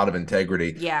whole lot of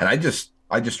integrity. Yeah. And I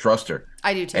just trust her.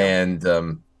 I do too.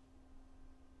 And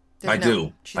I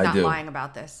do. She's not lying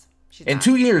about this. In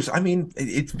 2 years, I mean,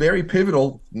 it's very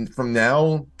pivotal from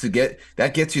now to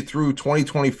gets you through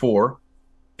 2024.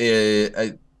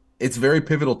 It's very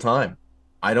pivotal time.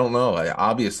 I don't know,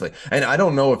 obviously. And I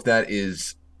don't know if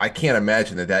I can't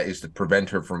imagine that is to prevent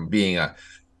her from being a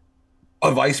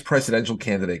vice presidential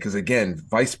candidate. Because again,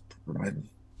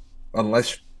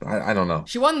 unless, I don't know.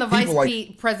 She won the vice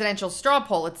presidential straw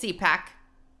poll at CPAC.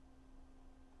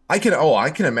 I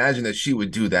can imagine that she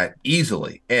would do that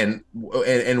easily. And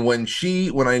when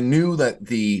I knew that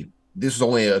this was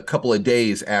only a couple of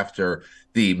days after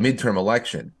the midterm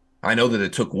election, I know that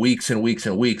it took weeks and weeks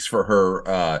and weeks for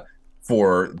her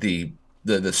for the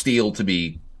steel to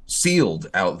be sealed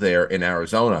out there in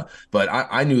Arizona. But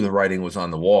I knew the writing was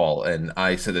on the wall, and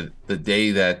I said that the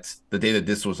day that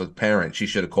this was apparent, she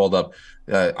should have called up.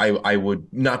 I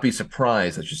would not be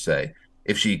surprised, I should say,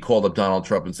 if she called up Donald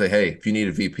Trump and say, "Hey, if you need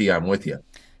a VP, I'm with you,"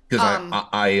 because I'm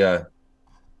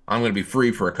going to be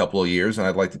free for a couple of years, and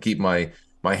I'd like to keep my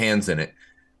hands in it.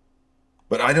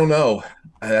 But I don't know.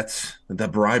 That's the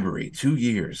bribery. 2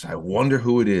 years. I wonder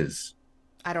who it is.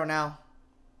 I don't know.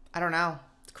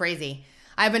 It's crazy.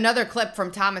 I have another clip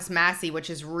from Thomas Massie, which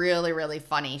is really, really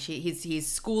funny.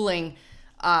 He's schooling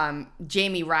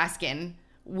Jamie Raskin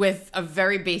with a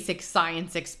very basic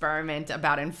science experiment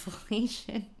about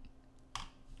inflation.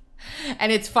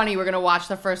 And it's funny. We're going to watch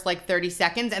the first 30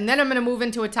 seconds. And then I'm going to move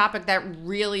into a topic that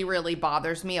really, really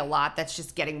bothers me a lot. That's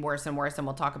just getting worse and worse. And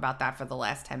we'll talk about that for the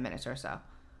last 10 minutes or so.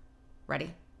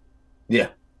 Ready? Yeah.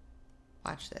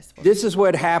 Watch this. This is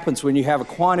what happens when you have a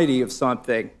quantity of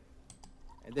something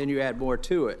and then you add more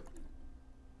to it.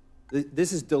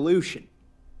 This is dilution.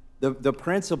 The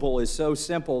principle is so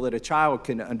simple that a child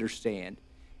can understand.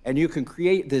 And you can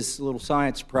create this little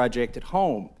science project at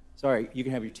home. Sorry, you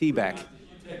can have your tea back.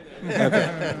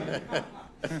 Okay.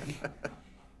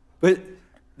 But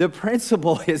the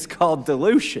principle is called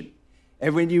dilution.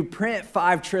 And when you print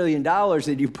 $5 trillion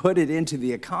and you put it into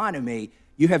the economy,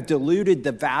 you have diluted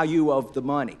the value of the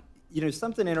money. You know,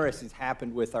 something interesting has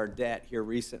happened with our debt here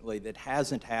recently that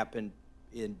hasn't happened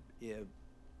in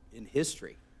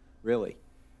history, really.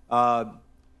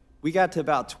 We got to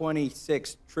about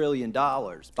 $26 trillion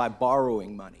by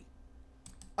borrowing money.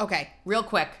 Okay, real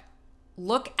quick.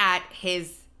 Look at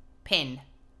his pin.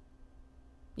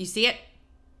 You see it?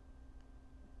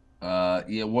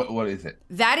 Yeah, what is it?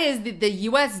 That is the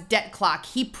U.S. debt clock.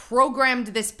 He programmed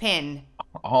this pin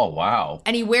Oh, wow.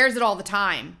 And he wears it all the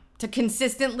time to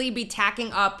consistently be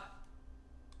tacking up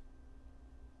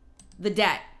the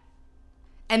debt.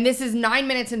 And this is 9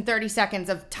 minutes and 30 seconds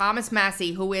of Thomas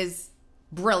Massie, who is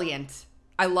brilliant.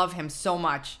 I love him so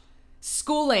much.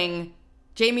 Schooling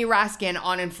Jamie Raskin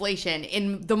on inflation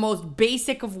in the most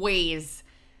basic of ways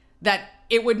that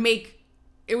it would make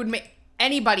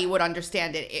anybody would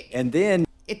understand it. And then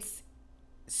it's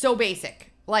so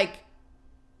basic. Like,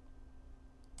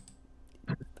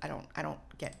 I don't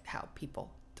get how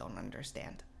people don't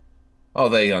understand. Oh,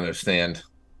 they understand.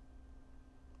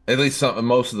 At least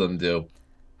most of them do.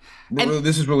 And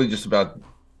this is really just about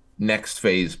next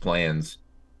phase plans.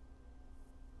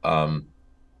 But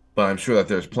I'm sure that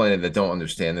there's plenty that don't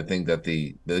understand and think that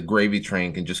the gravy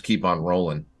train can just keep on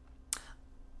rolling.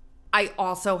 I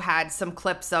also had some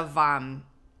clips of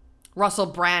Russell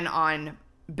Brand on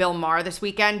Bill Maher this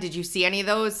weekend. Did you see any of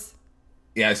those?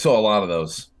 Yeah, I saw a lot of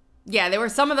those. Yeah,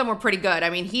 some of them were pretty good. I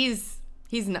mean, he's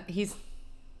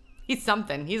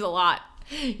something. He's a lot.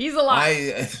 He's a lot.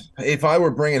 If I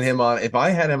were bringing him on, if I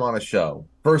had him on a show,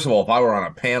 first of all, if I were on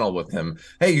a panel with him,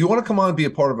 hey, you want to come on and be a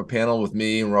part of a panel with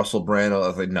me and Russell Brand? I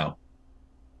was like,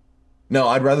 no,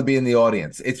 I'd rather be in the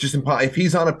audience. It's just impossible. If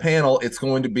he's on a panel, it's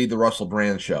going to be the Russell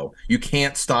Brand show. You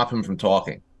can't stop him from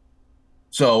talking.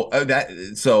 So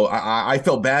I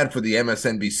felt bad for the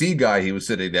MSNBC guy he was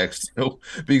sitting next to,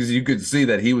 because you could see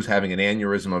that he was having an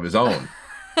aneurysm of his own.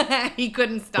 He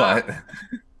couldn't stop.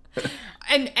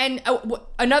 And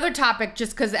another topic,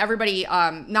 just because everybody,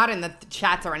 not in the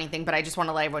chats or anything, but I just want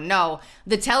to let everyone know,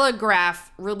 the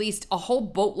Telegraph released a whole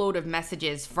boatload of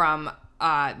messages from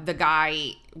the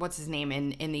guy, what's his name,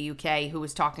 in the UK, who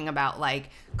was talking about like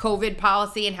COVID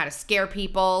policy and how to scare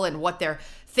people and what their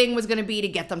thing was going to be to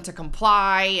get them to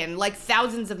comply, and like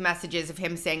thousands of messages of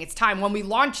him saying it's time. When we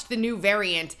launched the new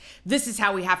variant, this is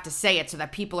how we have to say it so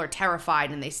that people are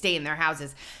terrified and they stay in their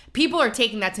houses. People are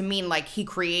taking that to mean like he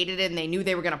created it and they knew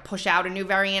they were going to push out a new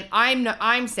variant.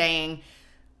 I'm saying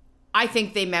I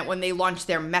think they meant when they launched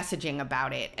their messaging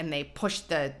about it and they pushed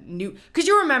the new, because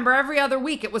you remember every other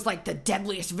week it was like the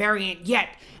deadliest variant yet,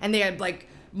 and they had like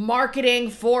marketing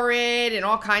for it and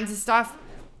all kinds of stuff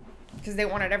because they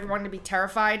wanted everyone to be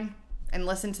terrified and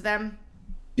listen to them.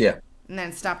 Yeah. And then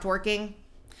it stopped working.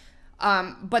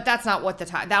 But that's not what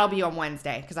that'll be on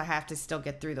Wednesday because I have to still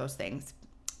get through those things.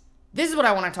 This is what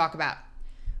I want to talk about.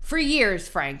 For years,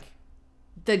 Frank,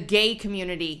 the gay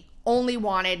community only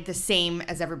wanted the same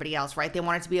as everybody else, right? They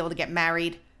wanted to be able to get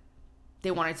married.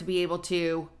 They wanted to be able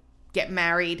to get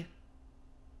married.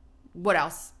 What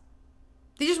else?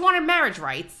 They just wanted marriage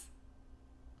rights.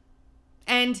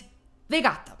 And they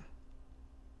got them.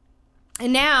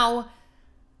 And now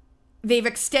they've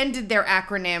extended their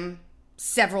acronym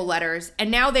several letters,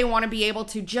 and now they want to be able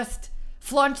to just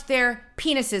flaunt their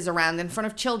penises around in front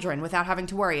of children without having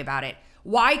to worry about it.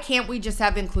 Why can't we just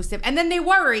have inclusive? And then they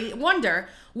wonder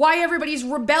why everybody's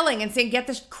rebelling and saying, get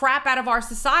this crap out of our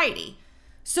society.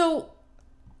 So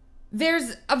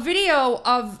there's a video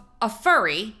of a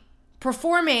furry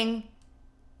performing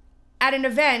at an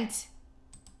event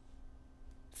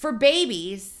for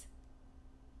babies.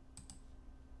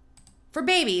 I'm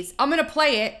going to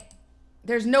play it.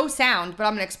 There's no sound, but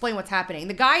I'm going to explain what's happening.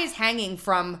 The guy is hanging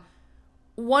from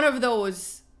one of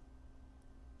those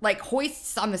like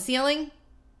hoists on the ceiling,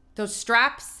 those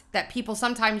straps that people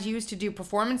sometimes use to do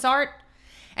performance art.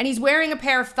 And he's wearing a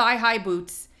pair of thigh-high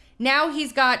boots. Now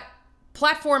he's got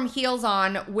platform heels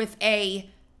on with a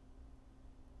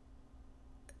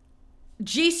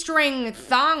G-string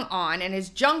thong on and his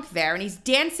junk there. And he's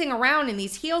dancing around in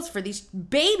these heels for these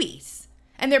babies.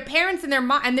 And their parents and their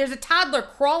mom, and there's a toddler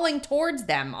crawling towards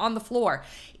them on the floor.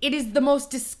 It is the most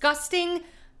disgusting.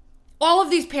 All of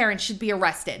these parents should be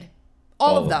arrested.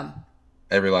 All of them.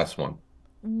 Every last one.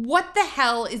 What the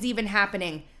hell is even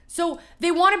happening? So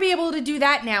they want to be able to do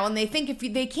that now, and they think if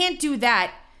they can't do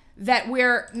that, that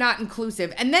we're not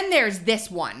inclusive. And then there's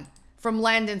this one from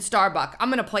Landon Starbuck. I'm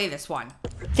going to play this one.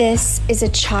 This is a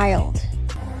child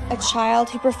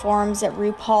who performs at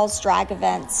RuPaul's drag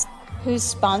events, who's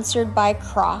sponsored by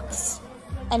Crocs,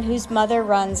 and whose mother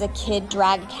runs a kid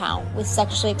drag account with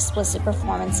sexually explicit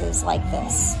performances like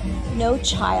this. No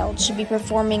child should be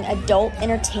performing adult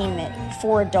entertainment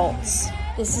for adults.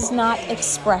 This is not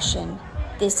expression.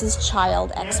 This is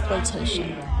child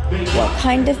exploitation. What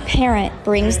kind of parent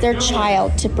brings their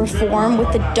child to perform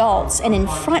with adults and in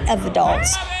front of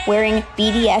adults wearing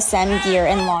BDSM gear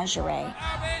and lingerie?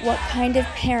 What kind of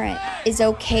parent is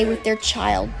okay with their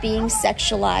child being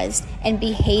sexualized and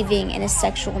behaving in a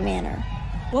sexual manner?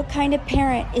 What kind of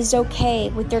parent is okay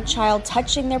with their child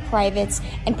touching their privates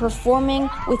and performing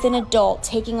with an adult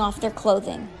taking off their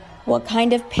clothing? What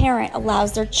kind of parent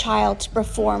allows their child to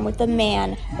perform with a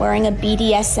man wearing a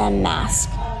BDSM mask?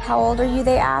 How old are you,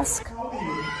 they ask?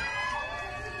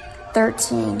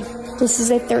 13. This is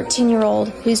a 13-year-old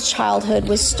whose childhood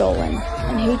was stolen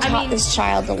and who taught this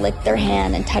child to lick their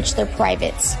hand and touch their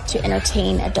privates to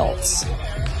entertain adults.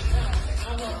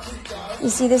 You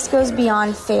see, this goes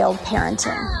beyond failed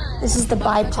parenting. This is the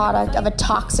byproduct of a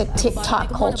toxic TikTok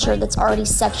culture that's already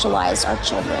sexualized our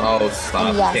children. Oh, stop.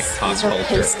 And yes, TikTok these are culture.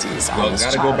 pasties on this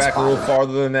Gotta go back a little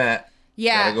farther than that.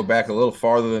 Yeah. Gotta go back a little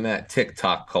farther than that.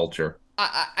 TikTok culture.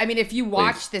 I mean, if you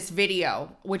watch this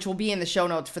video, which will be in the show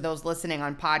notes for those listening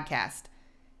on podcast,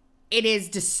 it is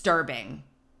disturbing.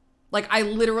 Like, I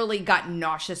literally got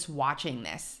nauseous watching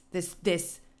this.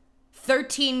 This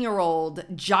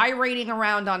 13-year-old gyrating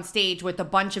around on stage with a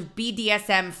bunch of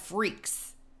BDSM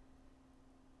freaks.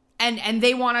 And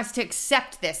they want us to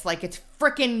accept this like it's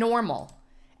freaking normal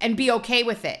and be okay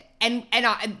with it. And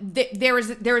there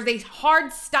is a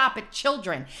hard stop at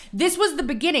children. This was the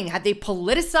beginning. Had they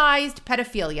politicized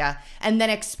pedophilia and then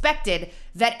expected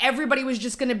that everybody was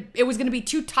just it was gonna be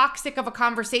too toxic of a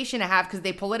conversation to have because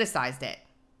they politicized it.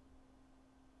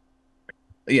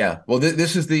 Yeah. Well,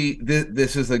 this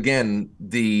is again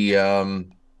the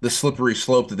slippery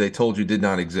slope that they told you did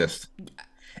not exist,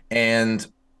 and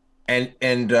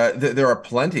there are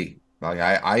plenty. Like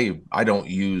I don't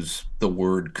use the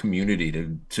word community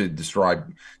to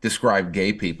describe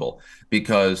gay people,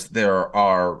 because there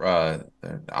are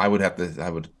I would have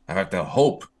to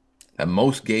hope that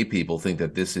most gay people think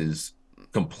that this is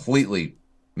completely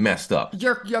messed up.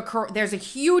 There's a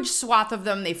huge swath of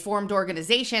them. They formed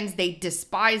organizations. They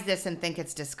despise this and think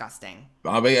it's disgusting.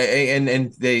 I mean,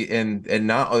 and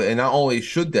not only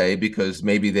should they, because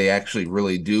maybe they actually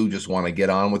really do just want to get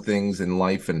on with things in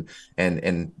life and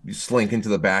slink into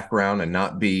the background and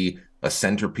not be a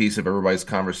centerpiece of everybody's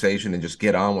conversation and just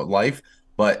get on with life.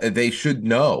 But they should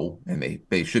know, and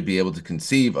they should be able to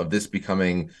conceive of this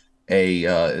becoming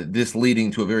this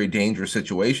leading to a very dangerous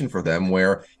situation for them,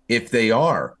 where if they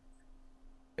are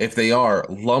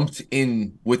lumped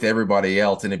in with everybody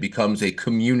else and it becomes a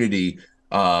community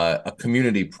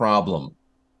problem,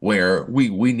 where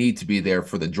we need to be there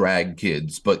for the drag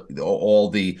kids, but all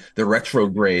the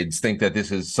retrogrades think that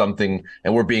this is something,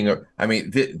 and we're being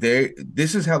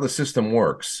this is how the system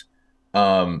works.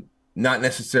 Not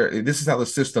necessarily, this is how the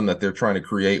system that they're trying to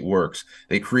create works.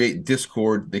 They create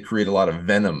discord, they create a lot of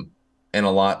venom, and a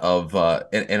lot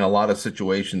of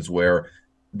situations where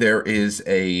there is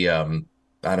there's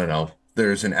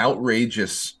an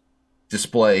outrageous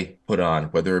display put on,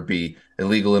 whether it be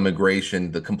illegal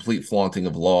immigration, the complete flaunting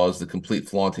of laws, the complete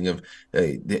flaunting of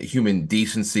the human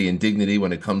decency and dignity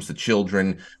when it comes to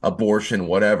children, abortion,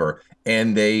 whatever.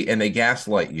 And they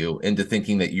gaslight you into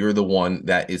thinking that you're the one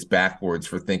that is backwards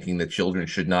for thinking that children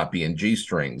should not be in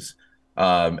G-strings,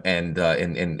 and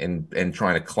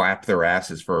trying to clap their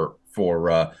asses for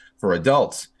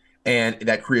adults. And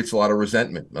that creates a lot of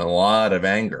resentment, a lot of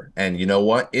anger. And you know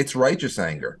what? It's righteous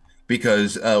anger,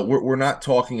 because we're not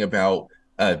talking about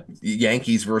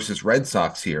Yankees versus Red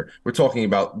Sox here. We're talking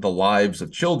about the lives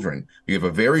of children. You have a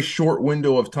very short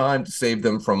window of time to save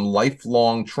them from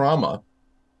lifelong trauma.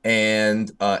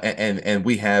 And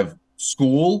we have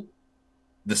school,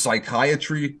 the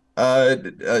psychiatry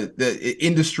the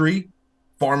industry,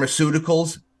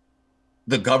 pharmaceuticals,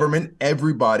 the government,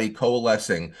 everybody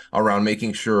coalescing around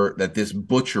making sure that this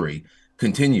butchery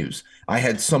continues. I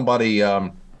had somebody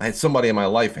in my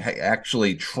life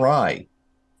actually try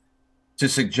to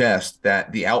suggest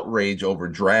that the outrage over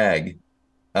drag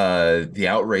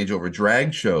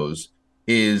shows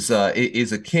is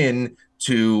akin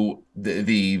to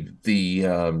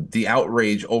the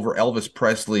outrage over Elvis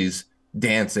Presley's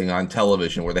dancing on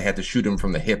television, where they had to shoot him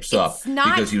from the hips up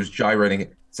because he was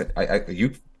gyrating. Are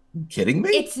you kidding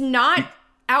me? It's not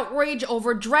outrage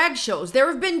over drag shows.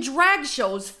 There have been drag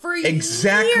shows for years.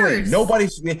 Exactly.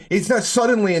 It's not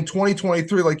suddenly in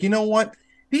 2023 like, you know what?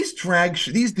 These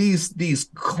these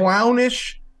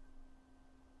clownish,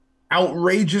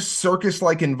 outrageous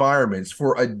circus-like environments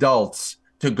for adults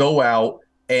to go out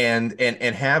and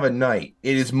have a night.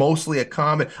 It is mostly a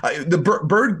common.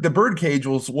 The Birdcage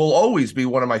will always be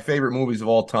one of my favorite movies of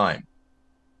all time.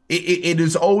 It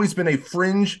has always been a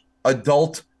fringe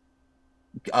adult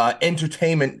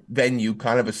entertainment venue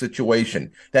kind of a situation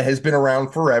that has been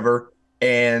around forever,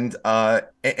 and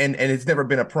it's never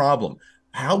been a problem.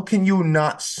 How can you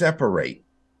not separate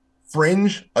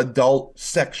fringe adult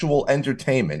sexual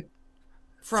entertainment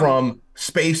from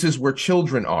spaces where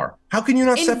children are? How can you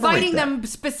not separate inviting that? them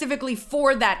specifically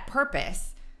for that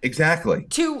purpose? Exactly.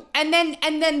 And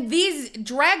then these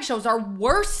drag shows are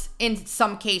worse in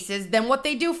some cases than what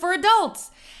they do for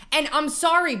adults. And I'm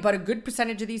sorry, but a good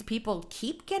percentage of these people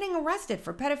keep getting arrested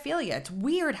for pedophilia. It's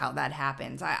weird how that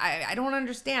happens. I don't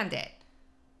understand it.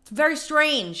 It's very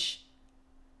strange.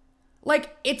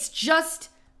 Like,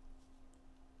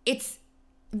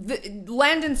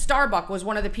 Landon Starbuck was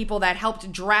one of the people that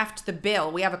helped draft the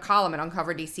bill. We have a column at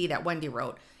Uncover DC that Wendy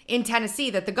wrote in Tennessee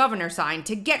that the governor signed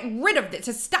to get rid of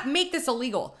this, to make this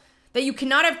illegal. That you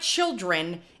cannot have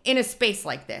children in a space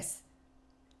like this.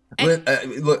 Look,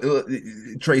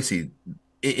 Tracy,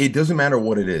 it doesn't matter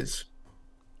what it is.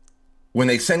 When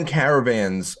they send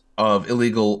caravans of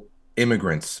illegal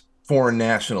immigrants, foreign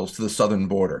nationals to the southern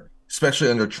border, especially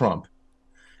under Trump,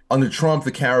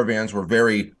 the caravans were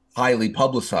very highly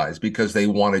publicized because they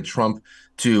wanted Trump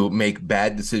to make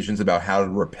bad decisions about how to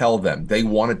repel them. They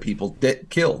wanted people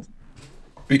killed.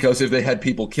 Because if they had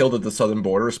people killed at the southern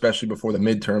border, especially before the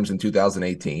midterms in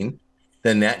 2018,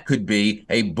 then that could be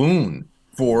a boon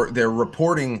for their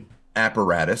reporting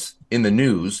apparatus in the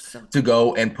news to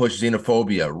go and push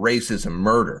xenophobia, racism,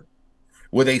 murder.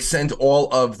 Where they sent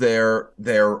all of their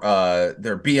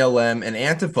BLM and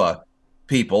Antifa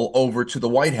people over to the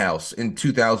White House in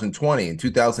 2020 and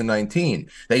 2019.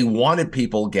 They wanted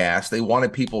people gassed. They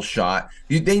wanted people shot.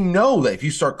 They know that if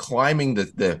you start climbing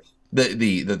the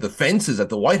fences at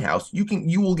the White House,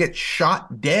 you will get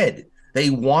shot dead. They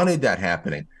wanted that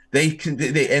happening.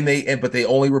 But they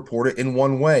only report it in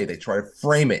one way. They try to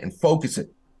frame it and focus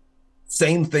it.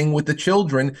 Same thing with the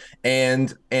children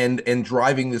and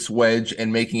driving this wedge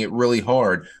and making it really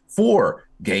hard for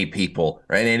gay people,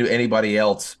 right? And anybody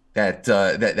else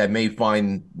that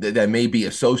may be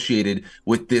associated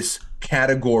with this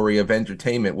category of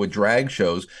entertainment with drag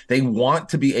shows. They want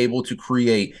to be able to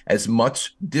create as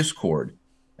much discord.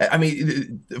 I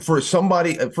mean, for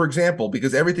somebody, for example,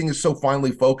 because everything is so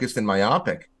finely focused and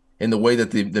myopic in the way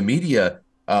that the media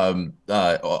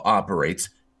operates,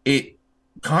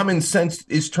 common sense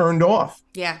is turned off.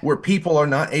 Yeah. Where people are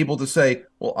not able to say,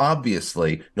 well,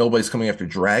 obviously nobody's coming after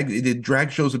drag. The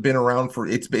drag shows have been around for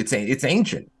it's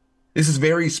ancient. This is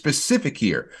very specific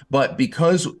here, but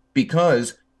because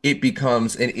it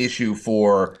becomes an issue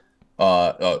for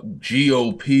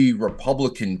GOP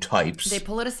Republican types, they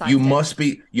politicize you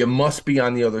must be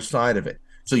on the other side of it.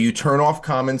 So you turn off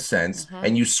common sense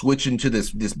and you switch into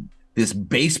this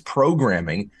base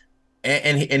programming,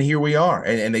 and here we are.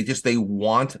 And they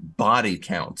want body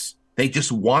counts. They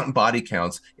just want body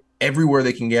counts everywhere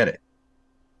they can get it.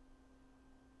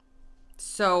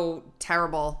 So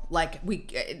terrible.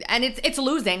 And it's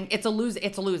losing. It's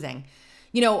losing.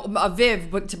 You know, Viv,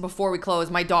 but before we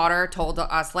close, my daughter told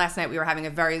us last night we were having a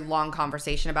very long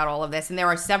conversation about all of this, and there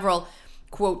are several,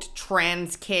 quote,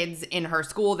 trans kids in her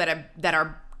school that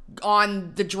are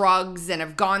on the drugs and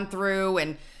have gone through,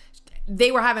 and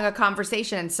they were having a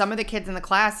conversation, and some of the kids in the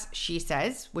class, she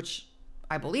says, which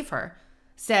I believe her,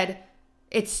 said,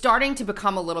 it's starting to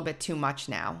become a little bit too much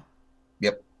now.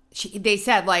 Yep. They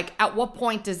said, at what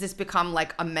point does this become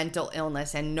like a mental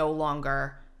illness and no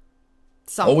longer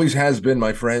something? Always has been,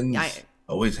 my friends.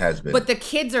 Always has been. But the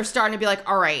kids are starting to be like,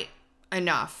 all right,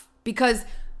 enough. Because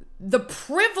the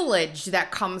privilege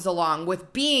that comes along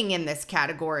with being in this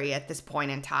category at this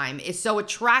point in time is so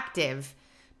attractive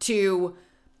to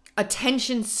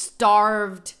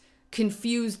attention-starved,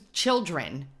 confused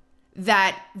children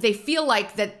that they feel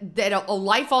like that a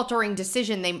life-altering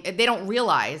decision they don't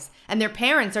realize, and their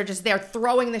parents are just there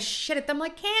throwing this shit at them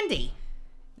like candy.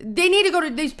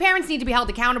 These parents need to be held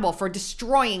accountable for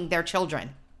destroying their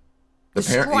children.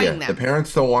 The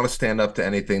parents don't want to stand up to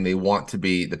anything.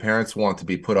 The parents want to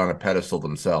be put on a pedestal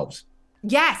themselves.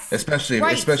 Yes. Especially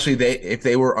if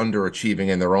they were underachieving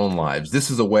in their own lives. This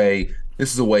is a way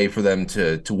for them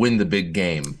to win the big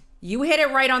game. You hit it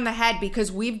right on the head,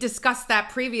 because we've discussed that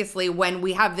previously when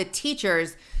we have the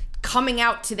teachers coming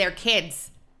out to their kids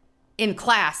in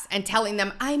class and telling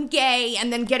them, I'm gay,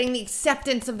 and then getting the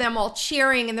acceptance of them all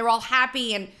cheering and they're all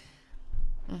happy. And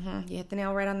you hit the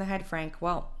nail right on the head, Frank.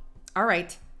 Well, all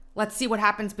right. Let's see what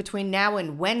happens between now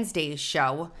and Wednesday's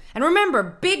show. And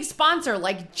remember, big sponsor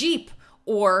like Jeep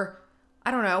or,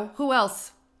 I don't know, who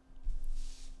else?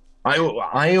 I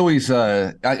always,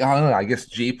 I don't know, I guess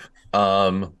Jeep.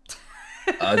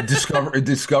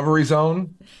 Discovery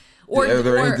Zone. Are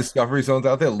there any Discovery Zones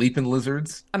out there? Leaping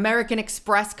Lizards. American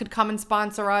Express could come and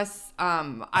sponsor us.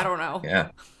 I don't know. Yeah.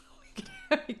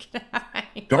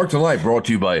 Dark to Light brought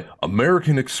to you by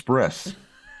American Express.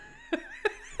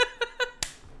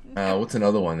 What's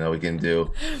another one that we can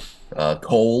do?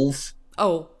 Kohl's.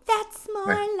 Oh, that's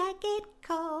more like it,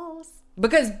 Kohl's.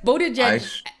 Because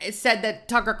Buttigieg said that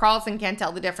Tucker Carlson can't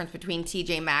tell the difference between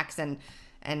TJ Maxx and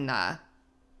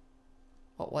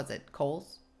what was it,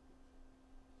 Kohl's?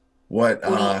 What?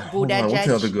 Hold on, what's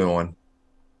the other good one?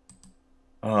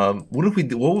 What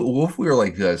if we were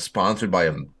like sponsored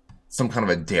by some kind of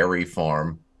a dairy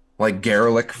farm, like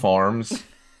Gerlich Farms?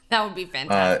 That would be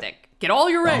fantastic. Get all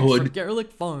your eggs from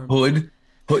Gerlich Farms. Hood.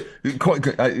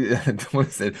 What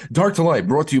is it? Dark to Light,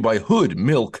 brought to you by Hood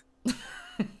Milk.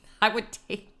 I would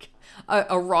take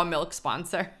a raw milk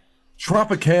sponsor.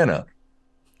 Tropicana.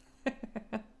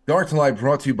 Dark to Light,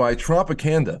 brought to you by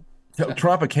Tropicana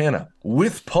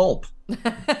with pulp.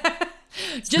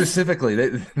 Specifically,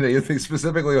 they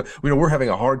specifically, we're having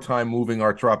a hard time moving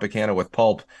our Tropicana with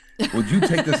pulp. Would you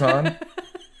take this on?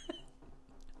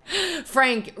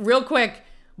 Frank, real quick,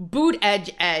 Boot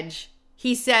Edge.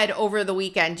 He said over the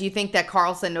weekend, do you think that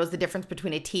Carlson knows the difference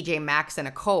between a TJ Maxx and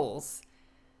a Kohl's?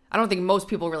 I don't think most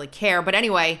people really care. But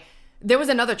anyway, there was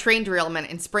another train derailment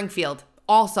in Springfield,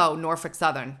 also Norfolk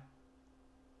Southern.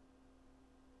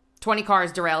 20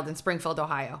 cars derailed in Springfield,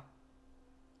 Ohio.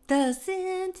 The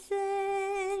Simpsons.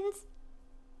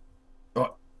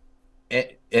 Oh,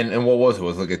 and what was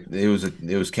it?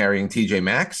 It was carrying TJ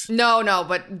Maxx? No,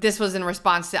 but this was in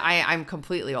response to I'm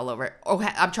completely all over it. Oh,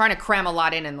 I'm trying to cram a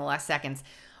lot in the last seconds.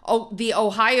 Oh, the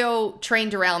Ohio train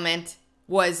derailment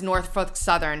was Norfolk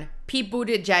Southern. Pete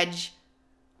Buttigieg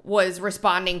was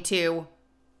responding to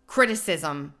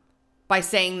criticism by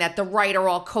saying that the right are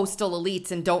all coastal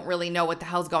elites and don't really know what the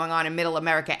hell's going on in middle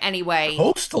America anyway.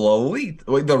 Coastal elite?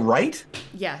 Wait, the right?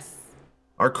 Yes.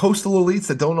 Are coastal elites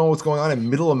that don't know what's going on in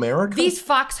middle America? These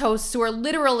Fox hosts who are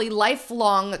literally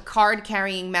lifelong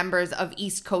card-carrying members of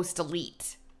East Coast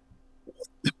elite.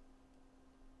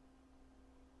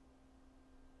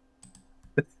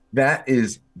 That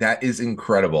is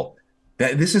incredible.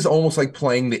 This is almost like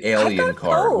playing the alien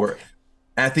card. Where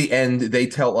at the end they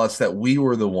tell us that we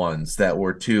were the ones that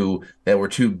were too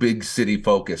big city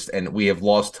focused, and we have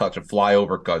lost touch of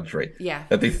flyover country. Yeah.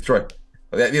 That they try.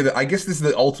 I guess this is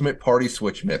the ultimate party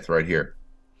switch myth right here.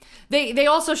 They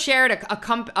also shared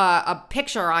a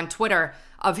picture on Twitter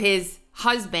of his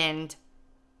husband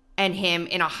and him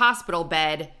in a hospital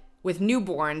bed with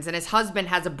newborns, and his husband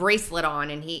has a bracelet on,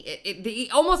 and he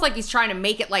almost like he's trying to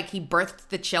make it like he birthed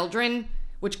the children,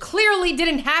 which clearly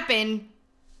didn't happen.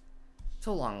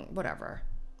 So long, whatever.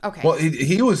 Okay. Well,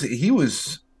 he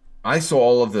was. I saw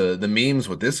all of the memes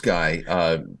with this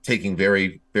guy taking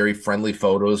very, very friendly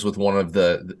photos with one of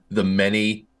the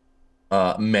many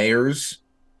mayors,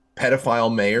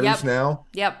 pedophile mayors now.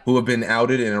 Yep. Who have been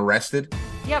outed and arrested.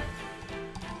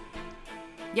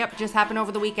 Yep, just happened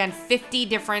over the weekend. 50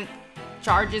 different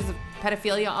charges of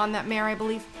pedophilia on that mayor, I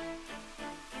believe.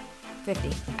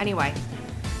 50. Anyway,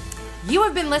 you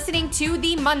have been listening to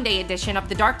the Monday edition of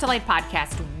the Dark to Light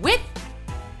podcast with...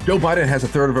 Joe Biden has a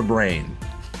third of a brain.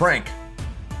 Frank.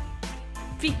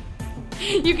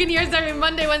 You can hear us every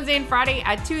Monday, Wednesday, and Friday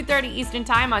at 2:30 Eastern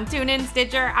Time on TuneIn,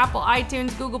 Stitcher, Apple,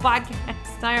 iTunes, Google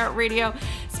Podcasts, iHeartRadio,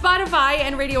 Spotify,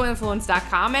 and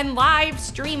RadioInfluence.com, and live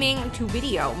streaming to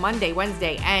video Monday,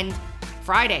 Wednesday, and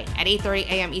Friday at 8:30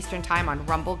 a.m. Eastern Time on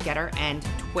Rumble, Getter, and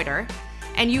Twitter.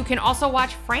 And you can also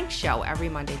watch Frank's show every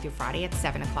Monday through Friday at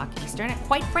 7 o'clock Eastern at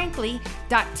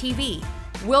QuiteFrankly.tv.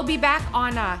 We'll be back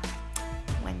on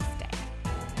Wednesday.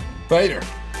 Later.